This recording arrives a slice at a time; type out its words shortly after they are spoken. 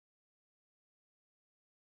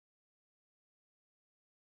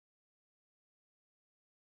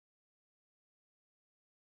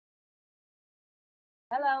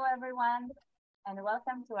Hello, everyone, and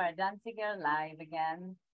welcome to our Danziger Live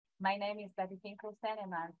again. My name is Stefan Van Berlo,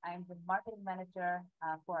 and I'm the marketing manager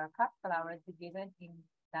for our cut flowers division in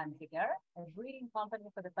Danziger, a breeding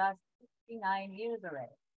company for the past 69 years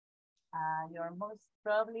already. You're most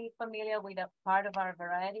probably familiar with a part of our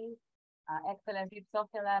varieties, excellent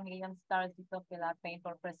Gypsophila, Million Stars Gypsophila,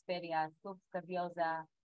 Paintball Craspedia, Scabiosa,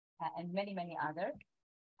 and many, many others.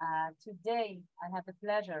 Today, I have the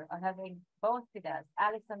pleasure of having both with us,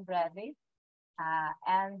 Alison Bradley,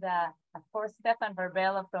 and of course, Stefan Van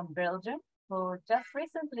Berlo from Belgium, who just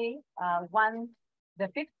recently won the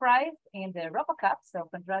 5th prize in the Europa Cup. So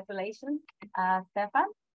congratulations, Stefan.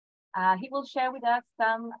 He will share with us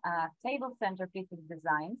some table centerpieces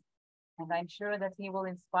designs, and I'm sure that he will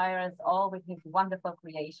inspire us all with his wonderful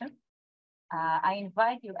creation. I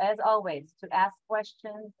invite you, as always, to ask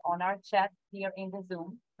questions on our chat here in the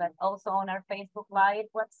Zoom, but also on our Facebook Live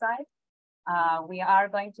website. We are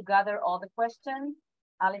going to gather all the questions.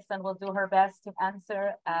 Alison will do her best to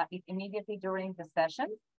answer it immediately during the session.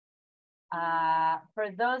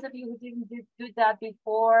 For those of you who didn't do that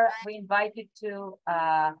before, we invite you to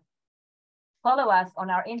follow us on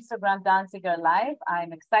our Instagram Danziger Live.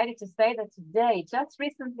 I'm excited to say that today, just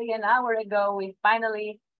recently, an hour ago, we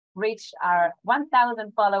finally reached our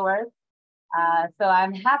 1,000 followers. So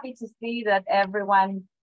I'm happy to see that everyone,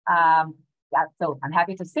 so I'm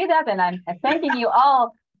happy to see that, and I'm thanking you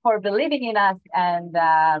all for believing in us and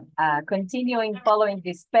continuing following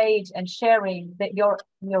this page and sharing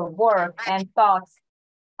your work and thoughts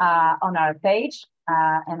on our page.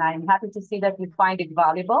 And I'm happy to see that you find it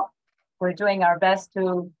valuable. We're doing our best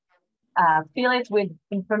to fill it with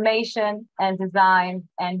information and design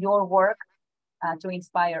and your work to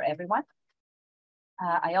inspire everyone.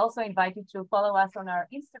 I also invite you to follow us on our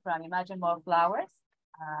Instagram, Imagine More Flowers.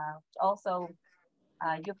 Also,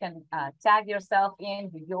 you can tag yourself in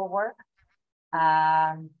with your work.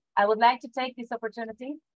 I would like to take this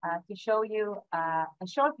opportunity to show you a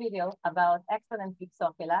short video about excellent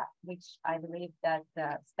Gypsophila, which I believe that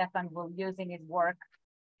Stefan will use in his work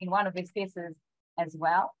in one of his pieces as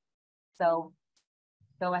well. So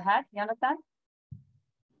go ahead, Jonathan.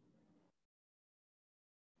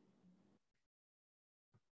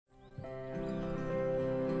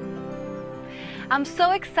 I'm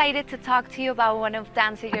so excited to talk to you about one of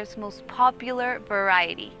Danziger's most popular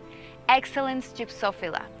variety, Excellence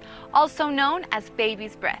Gypsophila, also known as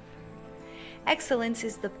baby's breath. Excellence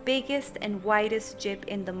is the biggest and widest gyp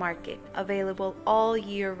in the market, available all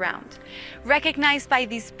year round. Recognized by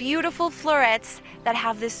these beautiful florets that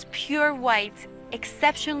have this pure white,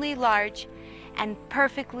 exceptionally large, and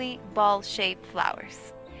perfectly ball-shaped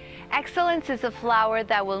flowers. Excellence is a flower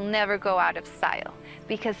that will never go out of style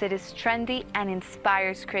because it is trendy and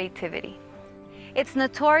inspires creativity. It's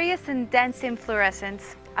notorious in dense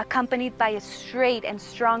inflorescence, accompanied by a straight and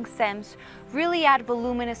strong stems, really add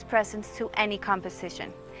voluminous presence to any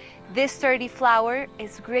composition. This sturdy flower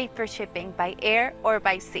is great for shipping by air or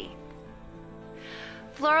by sea.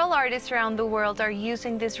 Floral artists around the world are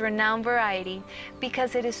using this renowned variety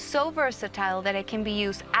because it is so versatile that it can be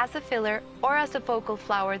used as a filler or as a focal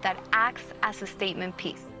flower that acts as a statement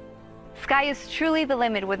piece. Sky is truly the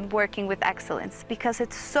limit when working with Excellence because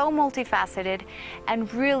it's so multifaceted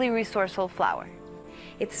and really resourceful flower.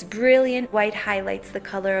 Its brilliant white highlights the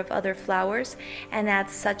color of other flowers and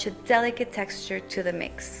adds such a delicate texture to the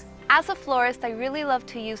mix. As a florist, I really love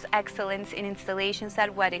to use Excellence in installations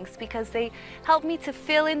at weddings because they help me to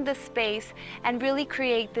fill in the space and really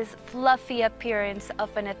create this fluffy appearance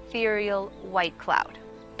of an ethereal white cloud.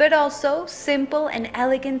 But also simple and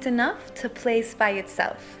elegant enough to place by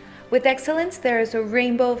itself. With Excellence, there is a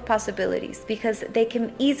rainbow of possibilities because they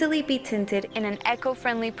can easily be tinted in an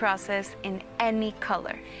eco-friendly process in any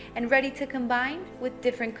color and ready to combine with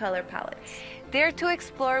different color palettes. Dare to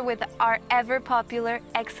explore with our ever-popular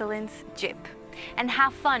Excellence gyp and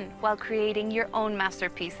have fun while creating your own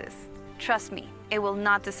masterpieces. Trust me, it will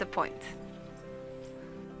not disappoint.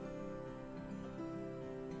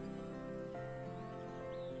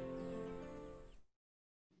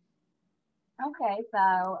 Okay,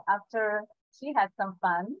 so after she had some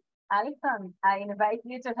fun, Alison, I invite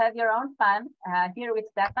you to have your own fun here with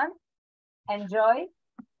Stefan. Enjoy.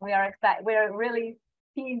 We are excited. We are really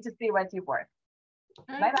keen to see what you work.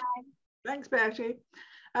 Bye-bye. Thanks, Betty.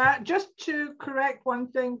 Just to correct one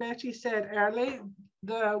thing Betty said early,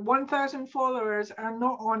 the 1,000 followers are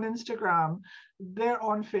not on Instagram. They're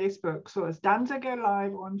on Facebook. So it's Danziger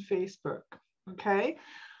Live on Facebook. Okay.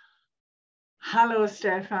 Hello,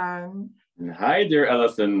 Stefan. Hi there,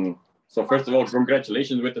 Alison. So first of all,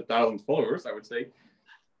 congratulations with the 1,000 followers, I would say.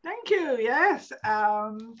 Thank you. Yes,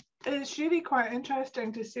 it's really quite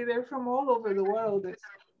interesting to see they're from all over the world.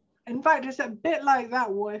 In fact, it's a bit like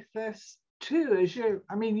that with this too.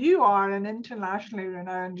 I mean, you are an internationally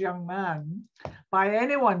renowned young man by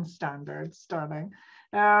anyone's standards, Sterling.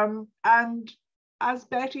 And as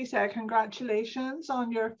Betty said, congratulations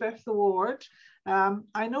on your 5th award.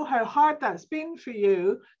 I know how hard that's been for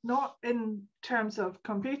you, not in terms of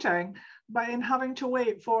competing, but in having to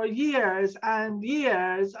wait for years and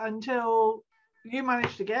years until you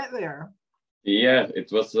managed to get there. Yeah,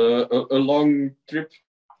 it was a long trip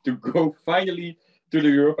to go finally to the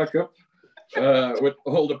Europa Cup with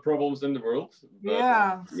all the problems in the world.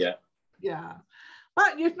 But, yeah.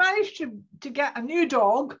 But you've managed to get a new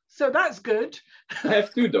dog, so that's good. I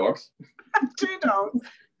have 2 dogs. 2 dogs.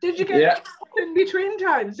 Did you get in between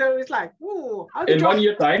time? So it's like, ooh. In 1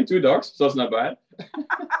 year time, 2 dogs, so it's not bad.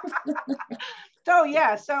 So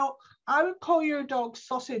yeah, so I would call your dogs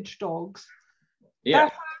sausage dogs. Yeah.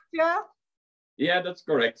 Yeah, that's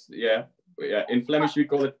correct. Yeah. In Flemish we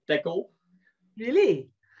call it tackle. Really?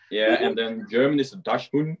 Yeah, and then German is a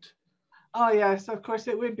Dachshund. Oh yes, of course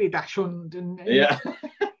it would be Dachshund. Yeah.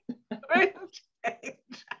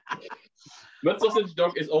 But sausage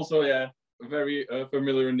dog is also a very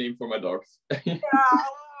familiar name for my dogs.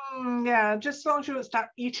 Yeah, just as long as you don't start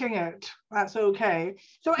eating it, that's okay.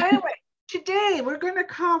 So anyway, today we're going to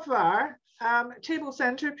cover table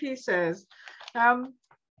centerpieces.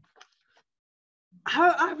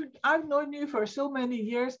 How I've known you for so many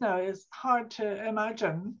years now, it's hard to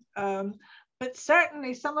imagine. But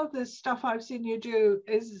certainly some of the stuff I've seen you do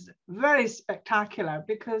is very spectacular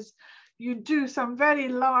because you do some very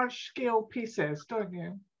large scale pieces, don't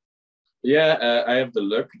you? Yeah, I have the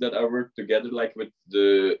luck that I work together like with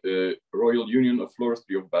the Royal Union of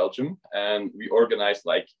Floristry of Belgium, and we organize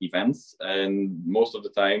like events, and most of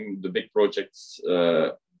the time the big projects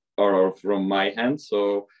are from my hand.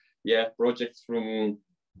 So yeah, projects from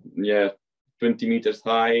 20 meters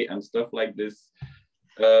high and stuff like this.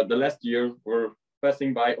 The last year were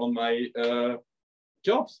passing by on my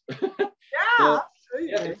jobs. Yeah,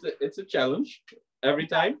 so, it's a challenge every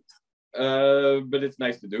time. But it's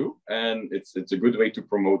nice to do, and it's a good way to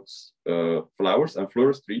promote flowers and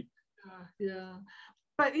floristry. Yeah,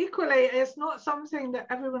 but equally it's not something that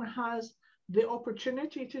everyone has the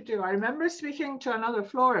opportunity to do. I remember speaking to another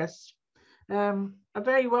florist, a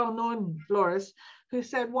very well-known florist, who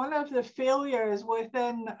said one of the failures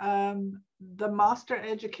within the master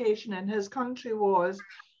education in his country was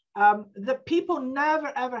that people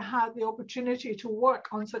never ever had the opportunity to work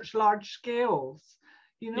on such large scales.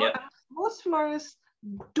 You know, most florists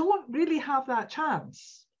don't really have that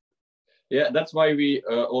chance. Yeah, that's why we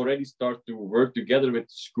already start to work together with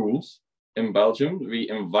schools in Belgium. We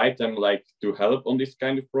invite them like to help on this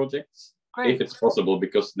kind of projects. Great. If it's possible,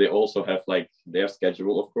 because they also have like their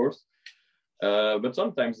schedule, of course. But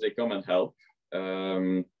sometimes they come and help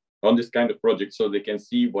on this kind of project so they can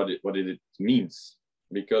see what it means.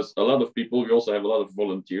 Because a lot of people, we also have a lot of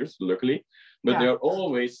volunteers, luckily, but they are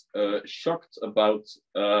always shocked about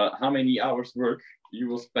how many hours work you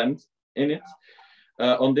will spend in it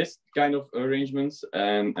on this kind of arrangements,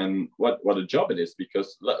 and what a job it is,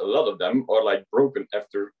 because a lot of them are like broken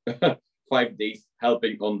after 5 days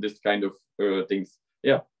helping on this kind of things.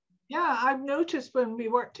 Yeah, I've noticed when we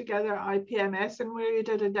worked together at IPMS and we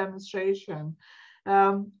did a demonstration,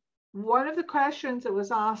 one of the questions that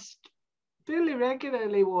was asked fairly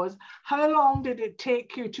regularly was, how long did it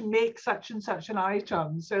take you to make such and such an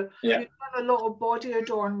item? So you've done a lot of body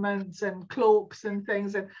adornments and cloaks and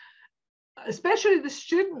things, and especially the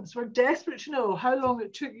students were desperate to know how long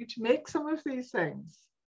it took you to make some of these things.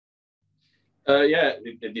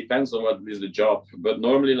 It depends on what is the job, but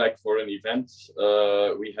normally like for an event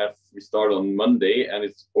we start on Monday and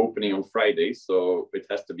it's opening on Friday, so it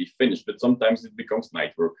has to be finished, but sometimes it becomes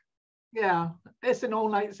night work. Yeah, it's an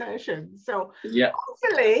all-night session. So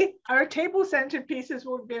hopefully our table centerpieces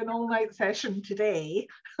won't be an all-night session today.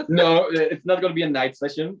 No, it's not going to be a night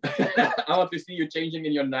session. I want to see you changing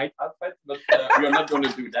in your night outfit, but we are not going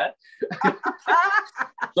to do that.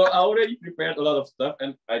 So I already prepared a lot of stuff,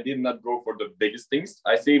 and I did not go for the biggest things.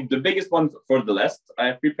 I saved the biggest one for the last. I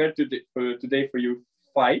have prepared today for you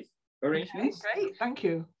 5 arrangements. Okay, great, thank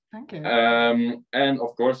you. Thank you. And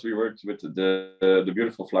of course, we worked with the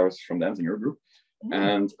beautiful flowers from the Danziger group.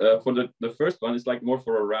 And for the first one, it's like more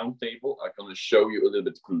for a round table. I'm going to show you a little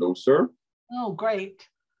bit closer. Oh, great.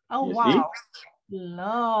 Oh, wow.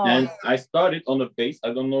 Love. And I started on a base.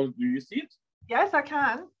 I don't know, do you see it? Yes, I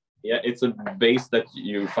can. Yeah, it's a base that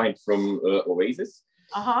you find from Oasis.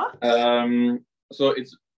 Uh-huh. So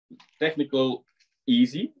it's technical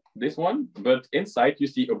easy. this one, but inside you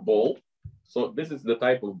see a ball. So this is the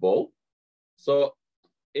type of ball. So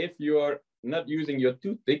if you are not using your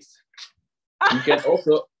toothpicks, you can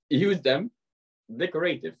also use them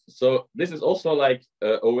decorative. So this is also like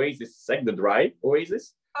Oasis Sec, the dry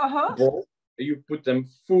Oasis ball. You put them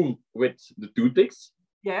full with the toothpicks.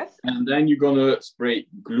 Yes. And then you're gonna spray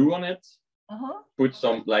glue on it. Put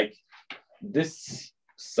some like this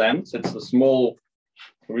sand. It's a small,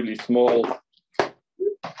 really small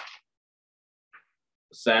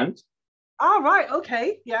sand. Oh, right.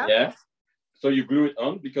 Okay. Yeah. Yeah. So you glue it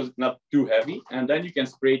on because it's not too heavy, and then you can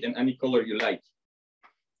spray it in any color you like.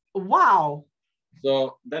 Wow.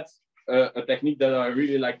 So that's a technique that I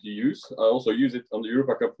really like to use. I also use it on the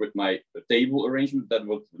Europa Cup with my table arrangement that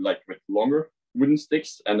was like with longer wooden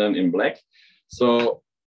sticks and then in black. So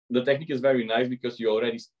the technique is very nice because you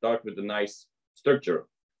already start with a nice structure.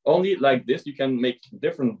 Only like this, you can make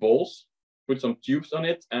different balls, put some tubes on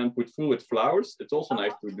it and put full with flowers. It's also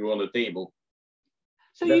nice to do on the table.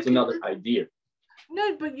 So that's another idea.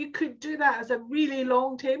 No, but you could do that as a really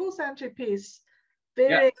long table centerpiece.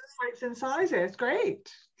 Various heights and sizes. Great.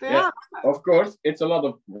 So, yeah, of course, it's a lot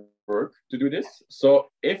of work to do this. So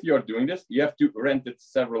if you're doing this, you have to rent it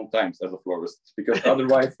several times as a florist because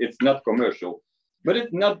otherwise it's not commercial. But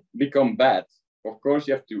it not become bad. Of course,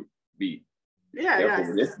 you have to be careful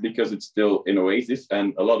with this because it's still in Oasis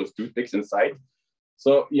and a lot of toothpicks inside.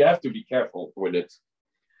 So you have to be careful with it.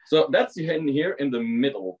 So that's in here in the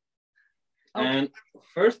middle. Okay. And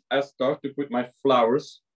first I start to put my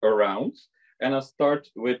flowers around. And I start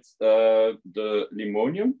with the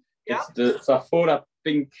Limonium. It's the Sephora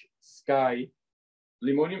Pink Sky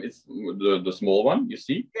Limonium. It's the small one, you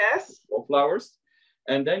see? Yes. Small flowers.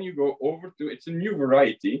 And then you go over to, it's a new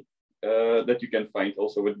variety that you can find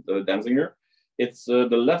also with Danziger. It's the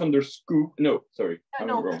Lavender Scoop. No, sorry, I'm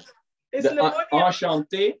wrong. It's the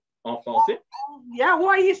Enchanté en français. Yeah,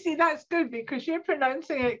 well, you see, that's good because you're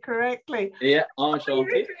pronouncing it correctly. Yeah,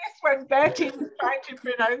 Enchanté. When Betty was trying to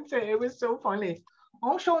pronounce it, it was so funny.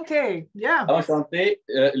 Enchanté, yeah. Enchanté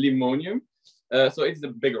Limonium. So it's the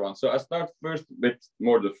bigger one. So I start first with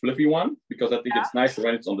more the fluffy one because I think it's nicer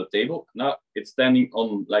when it's on the table. Now it's standing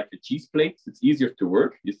on like a cheese plate. It's easier to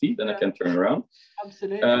work, you see, then I can turn around.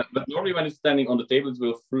 Absolutely. But normally when it's standing on the table, it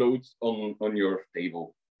will float on your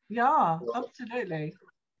table. Yeah, absolutely.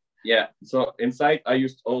 Yeah, so inside I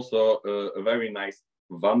used also a very nice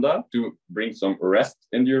Vanda to bring some rest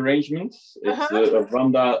in the arrangement. It's a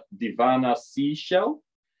Vanda Divana seashell.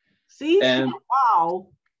 Seashell, wow.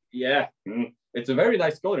 Yeah, it's a very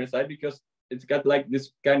nice color inside because it's got like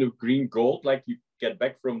this kind of green gold, like you get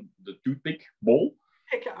back from the toothpick bowl.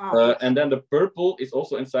 Pick it up. And then the purple is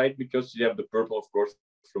also inside because you have the purple, of course,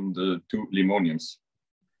 from the two Limoniums.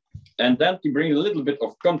 And then to bring a little bit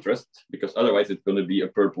of contrast, because otherwise it's going to be a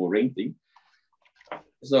purple rain thing.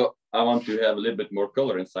 So I want to have a little bit more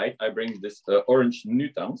color inside. I bring this orange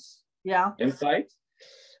Nutans inside.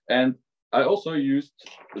 And I also used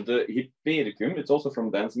the Hypericum. It's also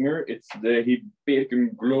from Danziger. It's the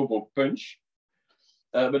Hypericum Global Punch.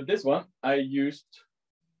 But this one I used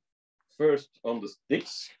first on the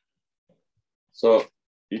sticks. So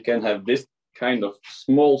you can have this kind of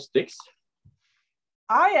small sticks.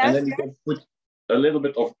 Yes. And then you can put a little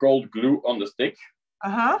bit of gold glue on the stick.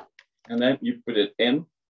 And then you put it in.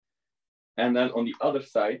 And then on the other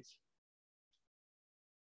side,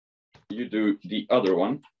 you do the other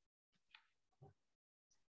one.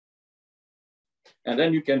 And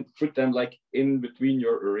then you can put them like in between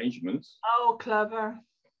your arrangements. Oh, clever.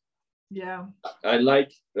 Yeah. I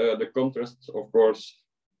like the contrast, of course,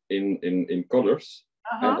 in colors.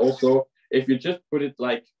 And also, if you just put it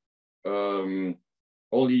like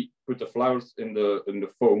only put the flowers in the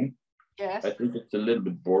foam, I think it's a little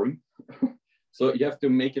bit boring. So you have to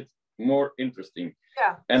make it more interesting.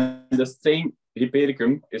 Yeah. And the same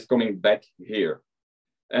Hypericum is coming back here.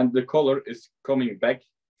 And the color is coming back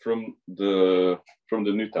from the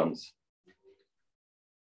Nutans.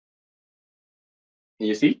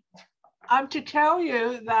 You see? I'm to tell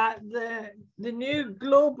you that the new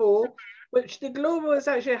global, which the global is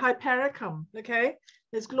actually Hypericum, okay?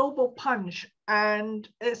 It's Global Punch, and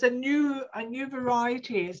it's a new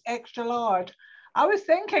variety. It's extra large. I was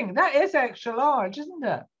thinking that is extra large, isn't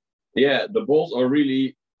it? Yeah, the balls are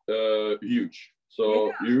really huge,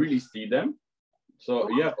 so you really see them. So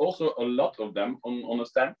you have also a lot of them on a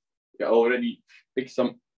stand. You already picked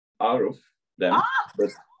some out of them, but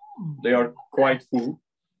they are quite full.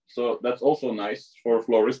 So that's also nice for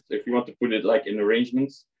florists. If you want to put it like in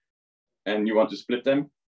arrangements and you want to split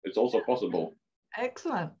them, it's also possible.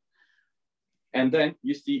 Excellent. And then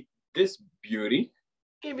you see this beauty.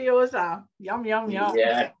 Scabiosa. Yum, yum, yum.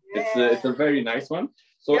 Yeah, it's a very nice one.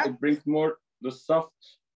 So Yeah. it brings more the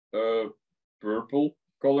soft purple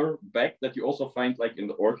color back that you also find like in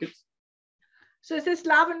the orchids. So is this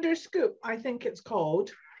lavender scoop? I think it's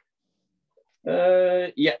called.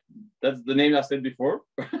 Yeah, that's the name I said before.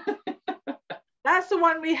 That's the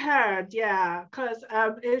one we heard, yeah. Because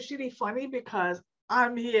it's really funny because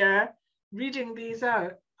I'm here reading these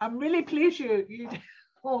out. I'm really pleased you did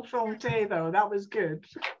enchanté though. That was good.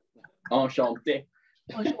 Enchanté.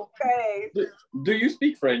 Enchanté. Do you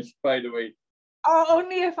speak French, by the way? Oh,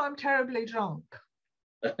 only if I'm terribly drunk.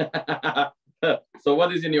 So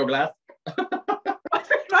what is in your glass? What's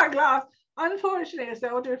in my glass? Unfortunately, it's the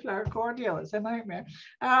elderflower cordial. It's a nightmare.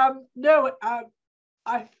 No,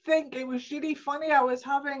 I think it was really funny. I was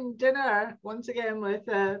having dinner once again with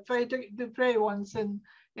Frédéric Dupré once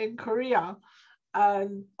in Korea.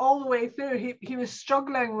 And all the way through, he was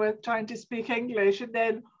struggling with trying to speak English. And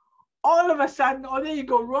then all of a sudden, oh, there you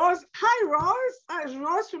go, Roz. Hi, Roz. That's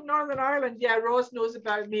Roz from Northern Ireland. Yeah, Roz knows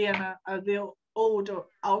about me and the old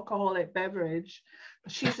alcoholic beverage.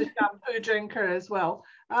 She's a shampoo drinker as well.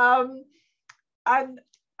 And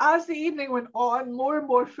as the evening went on, more and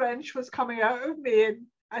more French was coming out of me.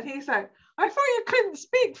 And he's like, I thought you couldn't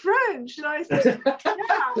speak French. And I said,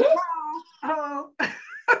 yeah.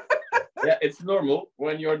 Yeah, it's normal.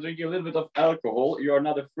 When you're drinking a little bit of alcohol, you are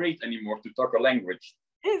not afraid anymore to talk a language.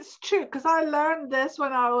 It's true, because I learned this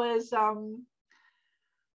when I was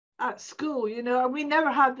at school, you know, and we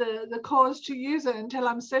never had the cause to use it until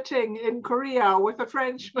I'm sitting in Korea with a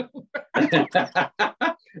Frenchman.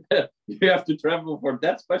 You have to travel for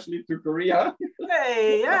that, especially to Korea.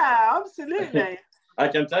 Hey, yeah, absolutely. I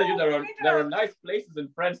can tell you there are nice places in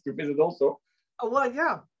France to visit also. Oh, well,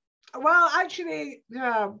 yeah. Well, actually,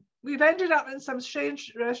 yeah, we've ended up in some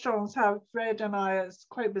strange restaurants, have Fred and I. It's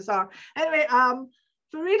quite bizarre. Anyway,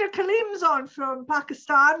 Farida Kalim's on from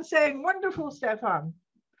Pakistan saying, wonderful, Stefan.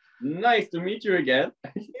 Nice to meet you again.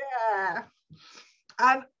 Yeah.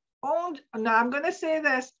 And now I'm going to say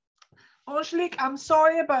this. Angelique, I'm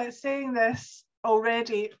sorry about saying this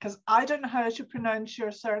already because I don't know how to pronounce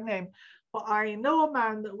your surname, but I know a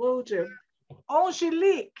man that will do.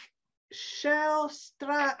 Angelique Straight,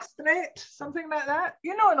 something like that.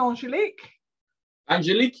 You know an Angelique?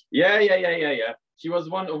 Angelique? Yeah. She was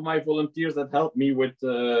one of my volunteers that helped me with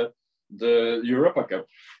the Europa Cup.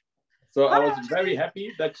 So I was very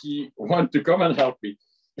happy that she wanted to come and help me.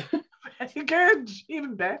 Very good,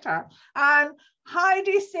 even better. And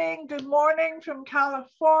Heidi saying good morning from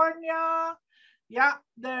California. Yeah,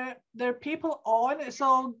 there are people on. It's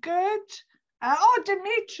all good.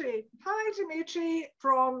 Dimitri. Hi, Dimitri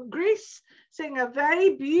from Greece, saying a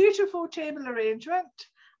very beautiful table arrangement.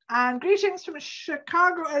 And greetings from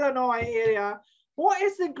Chicago, Illinois area. What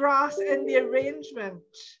is the grass in the arrangement?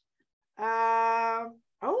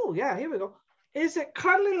 Oh, yeah, here we go. Is it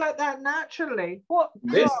curly like that naturally? What?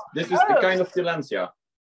 This is the kind of Tillandsia.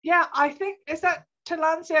 Yeah, I think, is that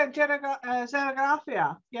Tillandsia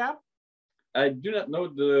xerographia? Yeah. I do not know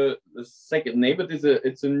the second name, but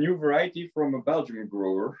it's a new variety from a Belgian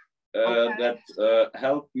grower that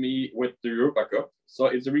helped me with the Europa Cup. So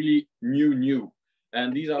it's really new.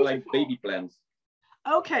 And these are like baby plants.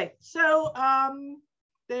 Okay, so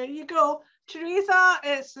there you go. Teresa,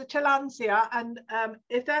 it's the Tillandsia, and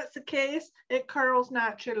if that's the case, it curls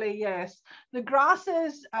naturally, yes. The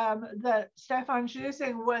grasses that Stefan's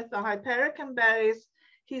using with the Hypericum berries,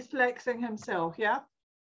 he's flexing himself, yeah?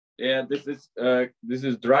 Yeah, this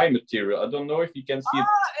is dry material. I don't know if you can see it.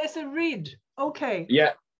 It's a reed. Okay.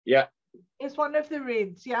 Yeah. It's one of the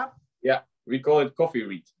reeds, yeah? Yeah, we call it coffee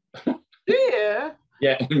reed. Do you?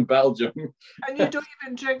 Yeah, in Belgium. And you don't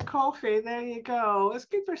even drink coffee. There you go. It's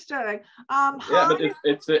good for stirring. Yeah, but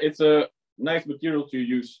it's a nice material to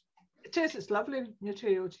use. It is. It's lovely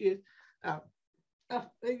material to use.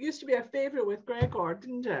 It used to be a favorite with Gregor,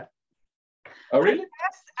 didn't it? Oh, really?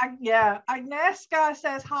 Agnieszka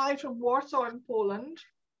says hi from Warsaw in Poland.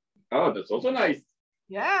 Oh, that's also nice.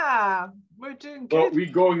 Yeah, we're doing good. So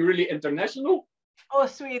we're going really international? Oh,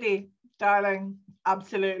 sweetie, darling,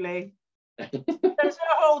 absolutely. There's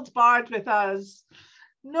no holds barred with us.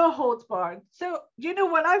 No holds barred. So, you know,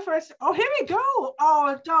 when I first, here we go.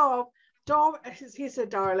 Oh, Dom, he's a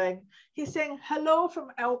darling. He's saying hello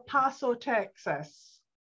from El Paso, Texas.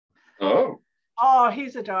 Oh,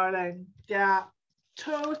 he's a darling. Yeah,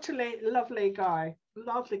 totally lovely guy.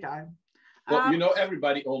 Lovely guy. Well, you know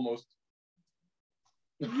everybody almost.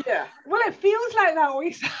 Yeah. Well, it feels like that.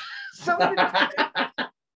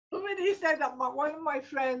 Somebody said that one of my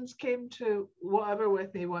friends came to whatever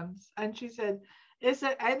with me once, and she said, is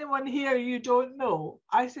there anyone here you don't know?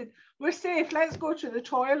 I said, we're safe, let's go to the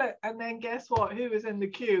toilet. And then guess what? Who was in the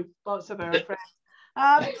queue? Lots of our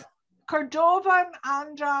friends. Cordovan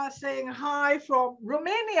Andra saying hi from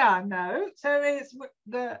Romania now. So it's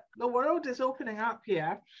the world is opening up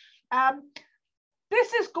here.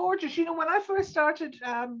 This is gorgeous. You know, when I first started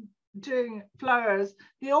doing flowers,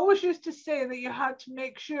 they always used to say that you had to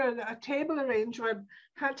make sure that a table arrangement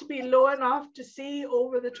had to be low enough to see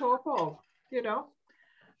over the top of, you know.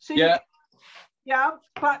 So yeah, yeah,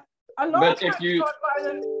 but a lot but of if you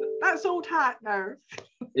that's old hat now.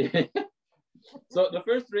 So the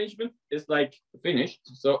first arrangement is like finished.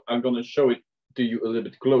 So I'm gonna show it to you a little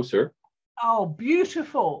bit closer. Oh,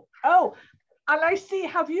 beautiful. Oh, and I see,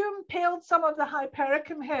 have you impaled some of the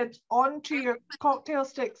hypericum heads onto your cocktail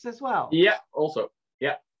sticks as well? Yeah, also,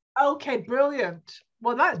 yeah. Okay, brilliant.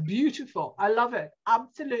 Well, that's beautiful. I love it.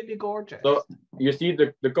 Absolutely gorgeous. So you see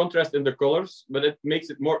the contrast in the colors, but it makes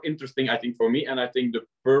it more interesting, I think, for me. And I think the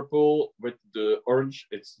purple with the orange,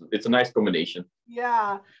 it's a nice combination.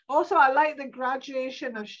 Yeah. Also, I like the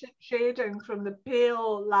graduation of shading from the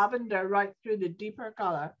pale lavender right through the deeper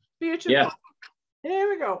color. Beautiful. Yeah. Here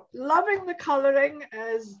we go. Loving the coloring,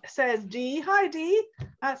 as says Dee. Hi, Dee.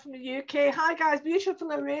 That's from the UK. Hi, guys.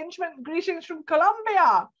 Beautiful arrangement. Greetings from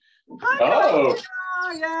Colombia. Hi, oh.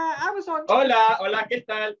 Yeah, I was on. Hola, hola, ¿qué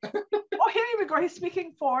tal? Oh, here we go. He's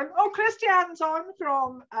speaking foreign. Oh, Christian's on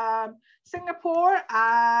from Singapore,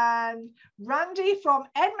 and Randy from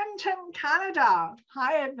Edmonton, Canada.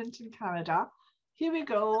 Hi, Edmonton, Canada. Here we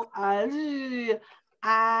go. And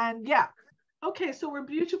yeah. Okay, so we're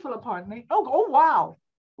beautiful, apparently. Oh, wow.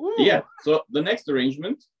 Ooh. Yeah, so the next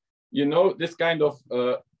arrangement, you know, this kind of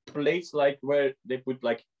plates like where they put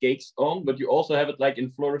like cakes on, but you also have it like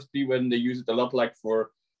in floristry when they use it a lot like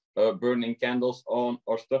for burning candles on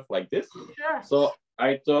or stuff like this. Sure. So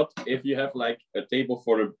I thought if you have like a table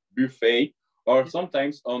for a buffet, or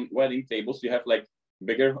sometimes on wedding tables, you have like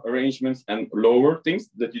bigger arrangements and lower things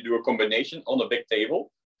that you do a combination on a big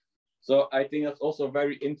table. So I think that's also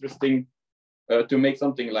very interesting to make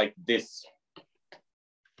something like this.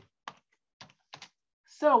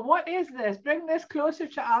 So what is this? Bring this closer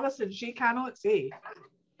to Alison. She cannot see.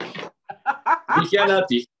 She cannot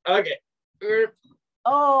see. Okay.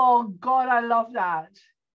 Oh, God, I love that.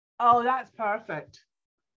 Oh, that's perfect.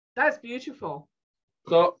 That's beautiful.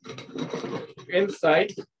 So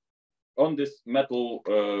inside on this metal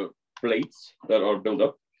plates that are built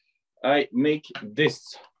up, I make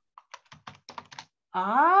this.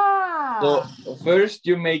 Ah. So first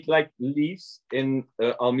you make like leaves in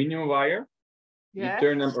aluminum wire. Yes. You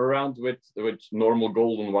turn them around with normal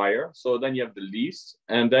golden wire. So then you have the leaves,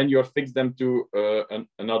 and then you fix them to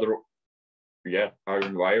another,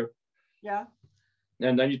 iron wire. Yeah.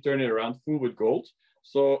 And then you turn it around full with gold.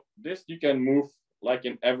 So this you can move like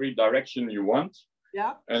in every direction you want.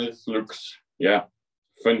 Yeah. And it looks,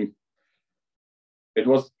 funny. It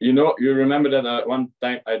was, you remember that one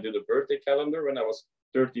time I did a birthday calendar when I was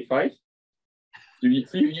 35, a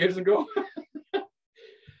few years ago.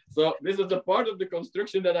 So this is a part of the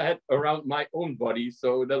construction that I had around my own body.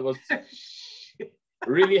 So that was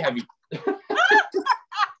really heavy.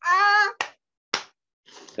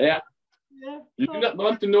 Yeah. You do not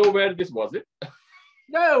want to know where this was, it?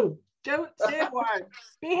 No, don't say a word.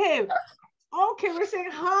 Behave. Okay, we're saying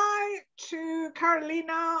hi to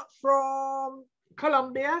Carolina from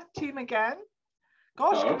Colombia, team again.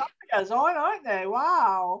 Gosh, Colombia's on, aren't they?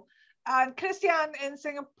 Wow. And Christian in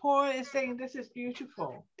Singapore is saying this is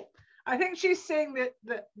beautiful. I think she's saying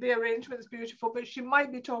that the arrangement is beautiful, but she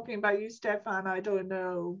might be talking about you, Stefan. I don't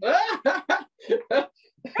know.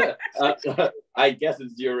 I guess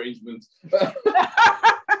it's the arrangement.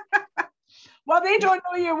 Well, they don't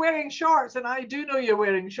know you're wearing shorts, and I do know you're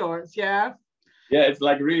wearing shorts. Yeah. Yeah, it's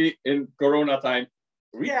like really in Corona time.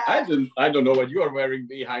 Yeah. I don't know what you are wearing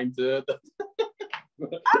behind. I'm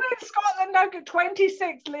in Scotland. I've got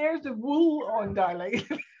 26 layers of wool on, darling.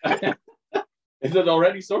 Is it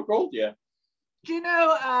already so cold? Yeah. Do you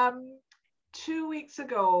know, 2 weeks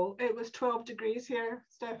ago, it was 12 degrees here,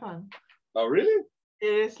 Stefan. Oh, really?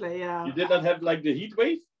 Seriously, yeah. You did not have like the heat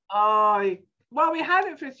wave? Oh, well, we had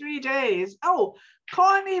it for 3 days. Oh,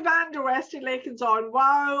 Connie van der Westerlaken's on.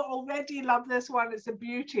 Wow, already love this one. It's a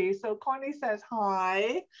beauty. So Connie says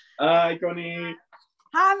hi. Hi, Connie.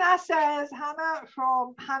 Hannah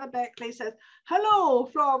Beckley says, hello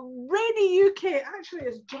from rainy UK. Actually,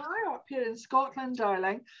 it's dry up here in Scotland,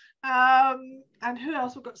 darling. And who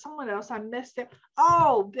else? We've got someone else. I missed it.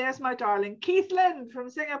 Oh, there's my darling. Keith Lynn from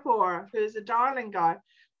Singapore, who's a darling guy.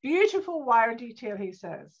 Beautiful wire detail, he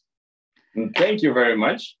says. Thank you very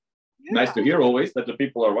much. nice to hear always that the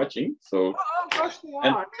people are watching. So oh gosh, they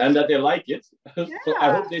are. And that they like it. So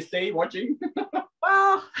I hope they stay watching.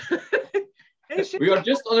 Well, we are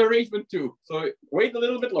just on arrangement 2, so wait a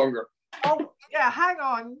little bit longer. Oh yeah, hang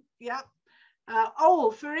on. Yeah.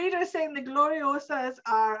 Oh, Farida is saying the Gloriosas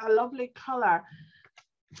are a lovely color.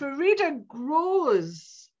 Farida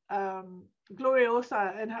grows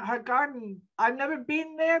Gloriosa in her garden. I've never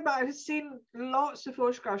been there, but I've seen lots of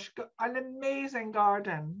photographs. She's got an amazing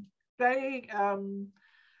garden. Very, how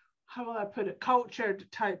will I put it, cultured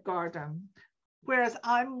type garden. Whereas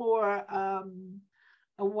I'm more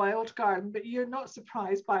a wild garden, but you're not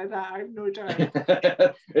surprised by that, I've no doubt.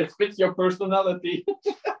 It fits your personality.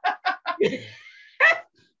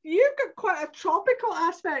 You've got quite a tropical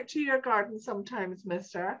aspect to your garden sometimes,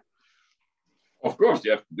 mister. Of course,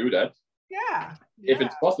 you have to do that. Yeah. If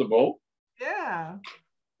it's possible. Yeah.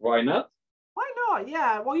 Why not? Why not?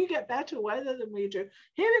 Yeah. Well, you get better weather than we do.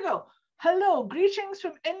 Here we go. Hello, greetings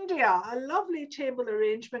from India. A lovely table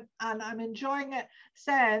arrangement, and I'm enjoying it.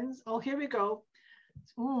 Sends. Oh, here we go.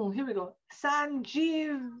 Here we go.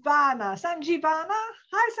 Sanjivana. Sanjivana.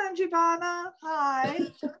 Hi, Sanjivana.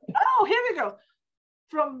 Hi. Oh, here we go.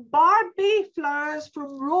 From Barbie Flowers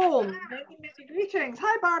from Rome. Many, many greetings.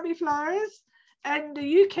 Hi, Barbie Flowers. In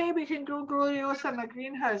the UK, we can grow Gloriosa in a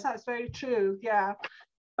greenhouse. That's very true. Yeah.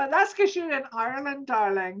 But that's because you're in Ireland,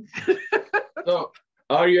 darling. So,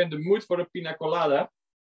 are you in the mood for a pina colada?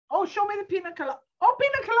 Oh, show me the pina colada. Oh,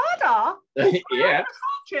 pina colada? Yeah.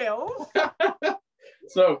 Chills.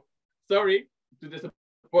 So, sorry to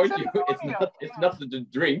disappoint you. It's not the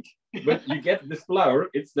drink, but you get this flower.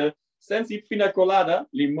 It's the SENSY PINACOLADA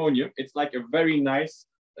Limonium. It's like a very nice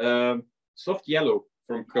soft yellow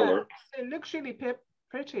from color. It looks really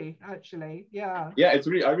pretty, actually. Yeah. Yeah, it's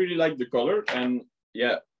really. I really like the color, and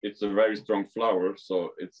yeah, it's a very strong flower.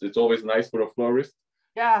 So it's always nice for a florist.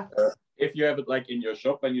 Yeah. If you have it like in your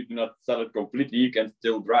shop and you do not sell it completely, you can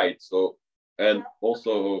still dry it. So and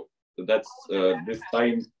also that's this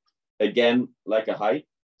time again like a high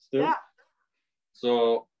still. Yeah.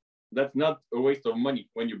 So that's not a waste of money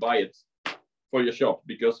when you buy it for your shop,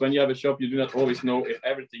 because when you have a shop, you do not always know if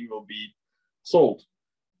everything will be sold.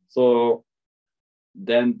 So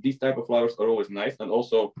then these type of flowers are always nice, and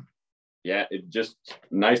also, yeah, it's just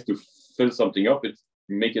nice to fill something up. It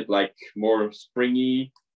make it like more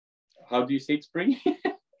springy. How do you say it, springy?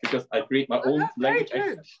 Because I create my own language.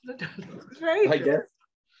 Very good. I guess.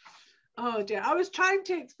 Oh dear, I was trying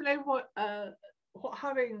to explain what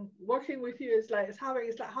working with you is like. It's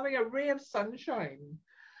like having a ray of sunshine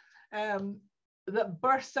that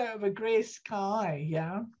bursts out of a grey sky.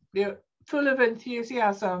 Yeah, you're full of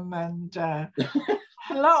enthusiasm and a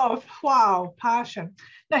lot of passion.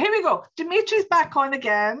 Now here we go. Dimitri's back on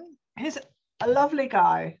again. He's a lovely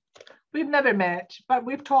guy. We've never met, but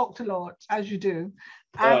we've talked a lot, as you do.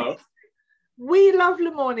 We love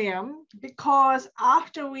Limonium because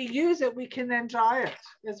after we use it, we can then dry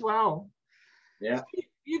it as well. Yeah. So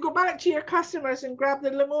you go back to your customers and grab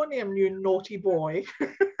the Limonium, you naughty boy.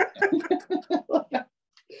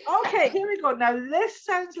 Okay, here we go. Now, this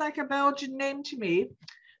sounds like a Belgian name to me.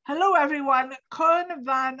 Hello, everyone. Koen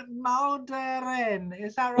van Malderen.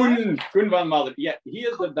 Is that right? Koen van Malderen. Yeah, he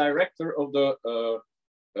is the director of the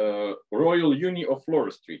Royal Union of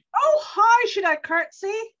Floristry. Oh, hi. Should I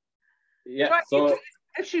curtsy? Yeah. So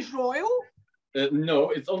if she's royal? No,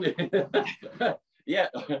 it's only yeah.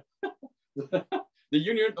 The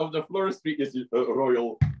Union of the Floristry is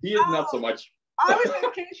royal. He is not so much. I was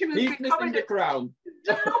thinking she was missing the crown.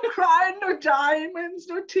 No crown, no diamonds,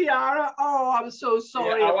 no tiara. Oh, I'm so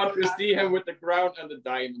sorry. Yeah, I want to see him with the crown and the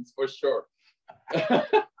diamonds for sure.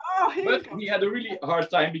 But he had a really hard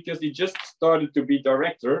time because he just started to be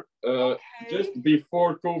director just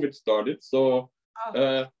before COVID started. So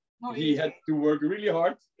he had to work really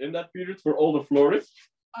hard in that period for all the florists.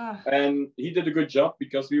 And he did a good job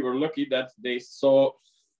because we were lucky that they saw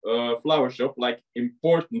flower shop like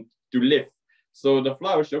important to live. So the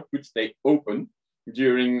flower shop could stay open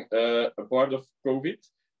during a part of COVID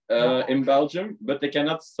in Belgium, but they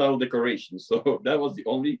cannot sell decorations. So that was the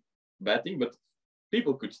only bad thing, but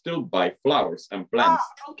people could still buy flowers and plants.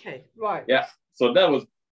 Okay, right. Yeah, so that was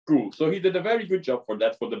cool. So he did a very good job for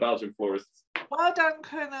that, for the Belgian florists. Well done,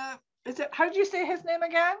 Koen. How do you say his name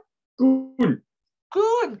again? Koen.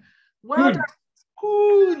 Koen. Well done.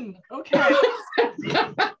 Koen. Okay.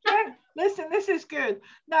 Listen, this is good.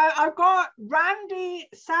 Now I've got Randy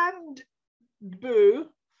Sandboo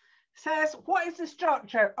says, what is the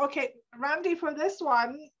structure? Okay, Randy, for this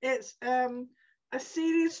one, it's a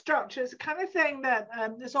series structure. It's the kind of thing that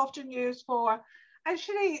is often used for,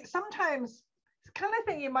 actually, sometimes it's the kind of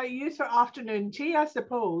thing you might use for afternoon tea, I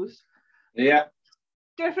suppose. Yeah.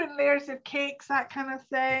 Different layers of cakes, that kind of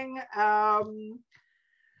thing.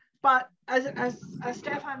 But as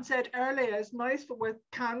Stefan said earlier, it's nice with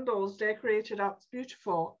candles decorated up. It's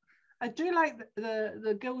beautiful. I do like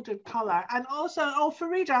the gilded color. And also, oh,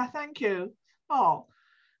 Farida, thank you. Oh,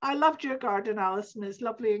 I loved your garden, Alison. It's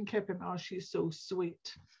lovely and Kippen. Oh, she's so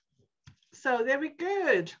sweet. So there we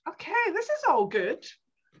go. Okay, this is all good.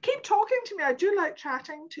 Keep talking to me. I do like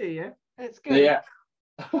chatting to you. It's good. Yeah.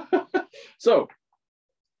 So,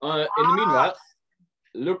 in the meanwhile,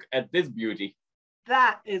 look at this beauty.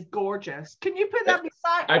 That is gorgeous. Can you put that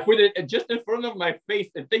beside? I put it just in front of my face.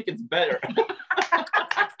 I think it's better.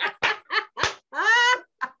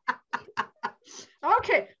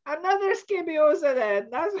 Okay, another Scabiosa then.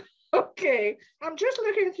 That's okay. I'm just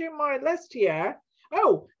looking through my list here.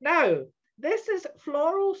 Oh, now this is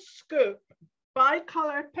Floral Scoop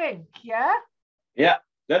Bicolor Pink, yeah? Yeah,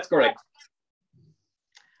 that's correct.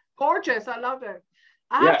 Gorgeous, I love it.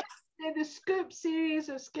 I have to say the Scoop series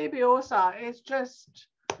of Scabiosa is just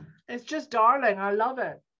darling. I love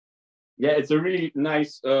it. Yeah, it's a really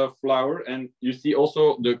nice flower, and you see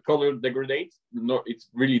also the color degrades. No, it's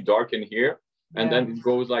really dark in here, and then it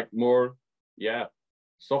goes like more,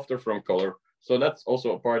 softer from color. So that's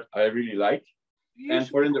also a part I really like. And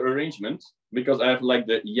for in the arrangement, because I have like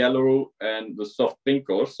the yellow and the soft pink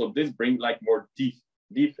colors, so this brings like more deep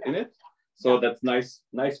in it. So that's nice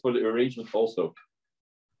for the arrangement also.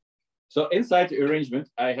 So inside the arrangement,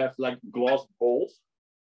 I have like glass bowls,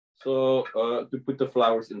 so to put the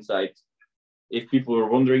flowers inside. If people are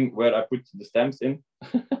wondering where I put the stems in.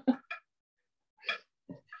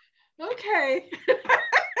 Okay.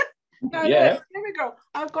 Now, yeah. Here we go.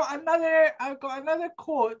 I've got another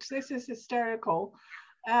quote. This is hysterical.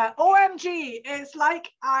 OMG, it's like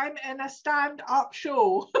I'm in a stand-up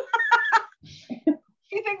show.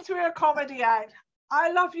 She thinks we're a comedy act. I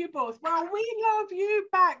love you both. Well, we love you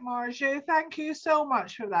back, Marju. Thank you so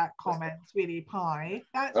much for that comment, sweetie pie.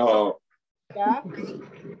 That's yeah.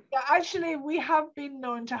 Actually, we have been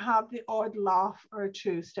known to have the odd laugh or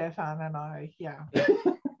two, Stefan and I. Yeah.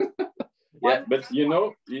 Yeah, but you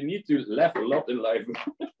know, you need to laugh a lot in life.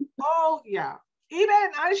 Oh, yeah.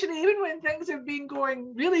 Even when things have been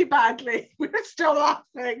going really badly, we're still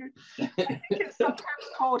laughing. I think it's sometimes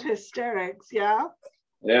called hysterics, yeah?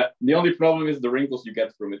 Yeah, the only problem is the wrinkles you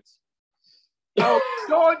get from it. Oh,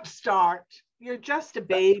 don't start. You're just a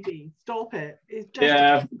baby. Stop it. It's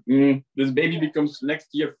just this baby becomes next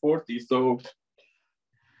year 40, so...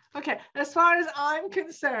 Okay, as far as I'm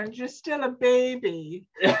concerned, you're still a baby.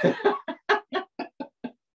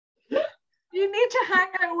 You need to hang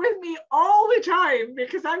out with me all the time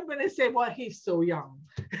because I'm going to say, well, he's so young.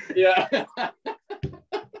 Yeah.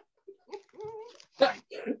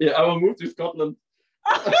 Yeah, I will move to Scotland.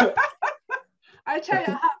 I tell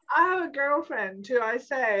you, I have a girlfriend who I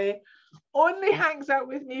say only hangs out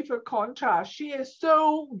with me for contrast. She is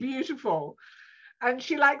so beautiful and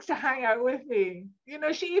she likes to hang out with me. You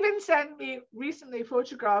know, she even sent me recently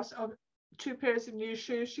photographs of 2 pairs of new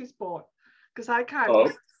shoes she's bought because I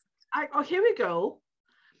can't. Oh, here we go.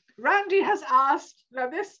 Randy has asked, now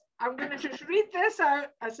this, I'm going to just read this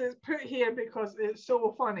out as it's put here because it's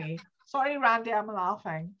so funny. Sorry, Randy, I'm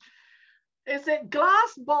laughing. Is it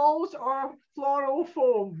glass balls or floral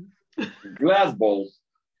foam? Glass balls.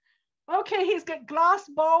 Okay, he's got glass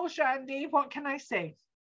balls, Randy. What can I say?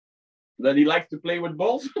 That he likes to play with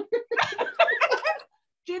balls? Do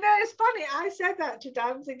you know, it's funny, I said that to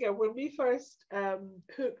Danziger when we first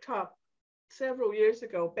hooked up several years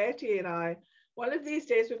ago. Betty and I, one of these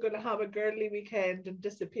days we're going to have a girly weekend and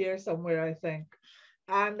disappear somewhere, I think.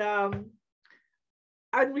 And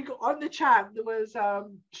we got on the chat, there was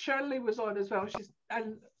Shirley was on as well.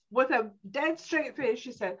 And with a dead straight face,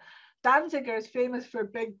 she said, Danziger is famous for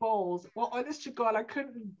big balls. Well, honest to God, I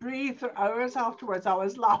couldn't breathe for hours afterwards. I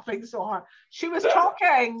was laughing so hard. She was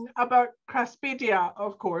talking about Craspedia,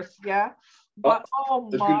 of course, yeah. But oh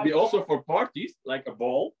my. It could be also for parties, like a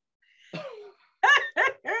ball.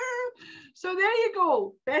 So there you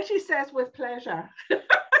go. Betty says with pleasure.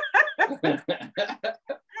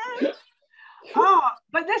 Oh,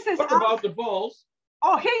 but this is what about the balls?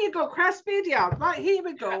 Oh, here you go, Craspedia. Right, here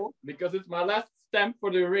we go. Because it's my last stamp for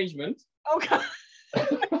the arrangement. Okay.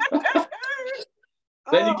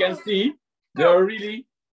 Then you can see they are really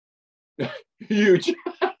huge.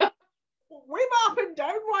 Whip up and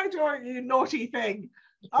down, why don't you, naughty thing?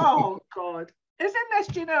 Oh God. Isn't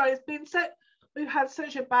this, you know, it's been we've had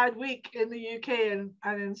such a bad week in the UK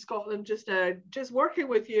and in Scotland just working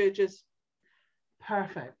with you, just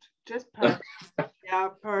perfect. Just perfect. Yeah,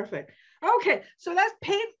 perfect. Okay, so that's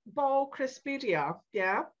paintball Craspedia,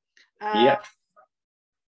 yeah? Yeah.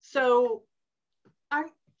 So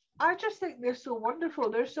I just think they're so wonderful.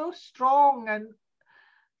 They're so strong. And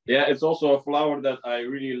yeah, it's also a flower that I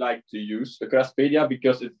really like to use, the Craspedia,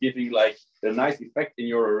 because it's giving like a nice effect in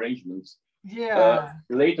your arrangements. yeah.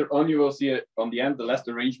 Later on, you will see it on the end, the last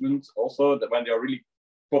arrangements also, that when they are really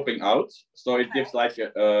popping out. So it gives like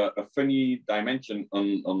a funny dimension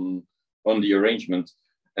on the arrangement.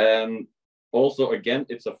 And also, again,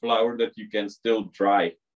 it's a flower that you can still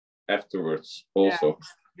dry afterwards also.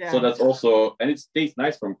 Yeah. So that's also, and it stays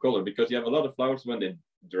nice from color, because you have a lot of flowers when they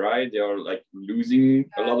dry, they are like losing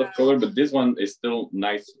a lot of color, but this one is still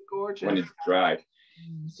nice. Gorgeous. When it's dry.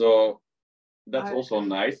 So that's also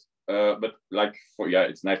nice. But like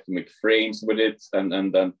it's nice to make frames with it and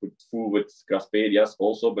then put full with Craspedias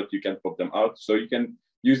also, but you can pop them out, so you can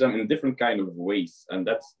use them in different kind of ways, and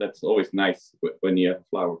that's always nice when you have a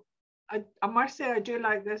flower. I must say I do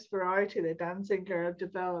like this variety that Danziger have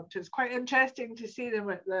developed. It's quite interesting to see them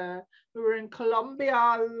we were in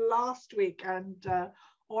Colombia last week, and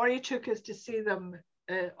Ori took us to see them.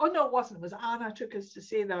 Oh no, it wasn't. It was Anna took us to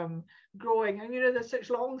see them growing, and there's such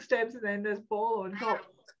long stems and then there's ball on top.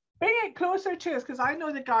 Bring it closer to us, because I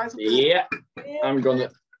know the guys. Yeah, I'm gonna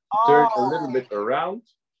turn a little bit around.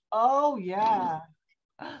 Oh yeah.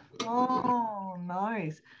 Oh,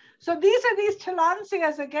 nice. So these are these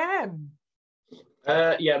Tillandsias again.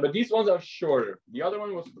 Yeah, but these ones are shorter. The other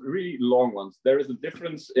one was really long ones. There is a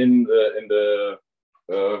difference in the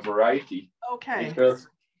variety. Okay. Because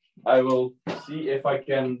I will see if I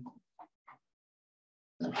can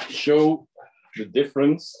show the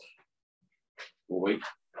difference. Wait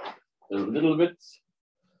a little bit.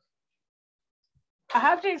 I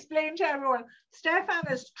have to explain to everyone, Stefan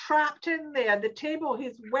is trapped in there. The table,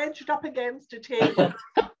 he's wedged up against a table.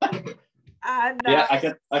 And yeah,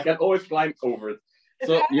 I can always climb over it.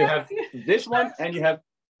 So you have this one and you have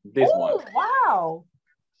this one. Wow.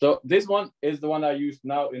 So this one is the one I used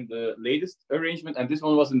now in the latest arrangement, and this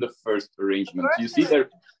one was in the first arrangement. You see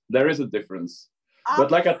there is a difference.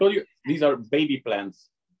 But like I told you, these are baby plants.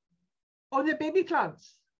 Oh, they're baby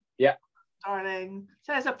plants? Yeah. Darling,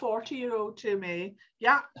 says a 40-year-old to me.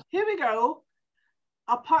 Yeah, here we go.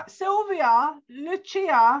 Sylvia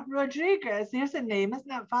Lucia Rodriguez, there's a name, isn't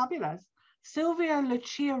that fabulous? Sylvia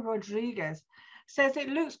Lucia Rodriguez says it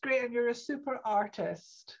looks great and you're a super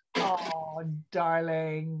artist. Oh,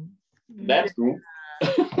 darling. That's cool.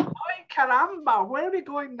 Oh, caramba, where are we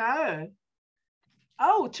going now?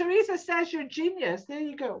 Oh, Teresa says you're genius. There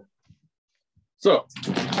you go. So,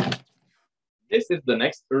 this is the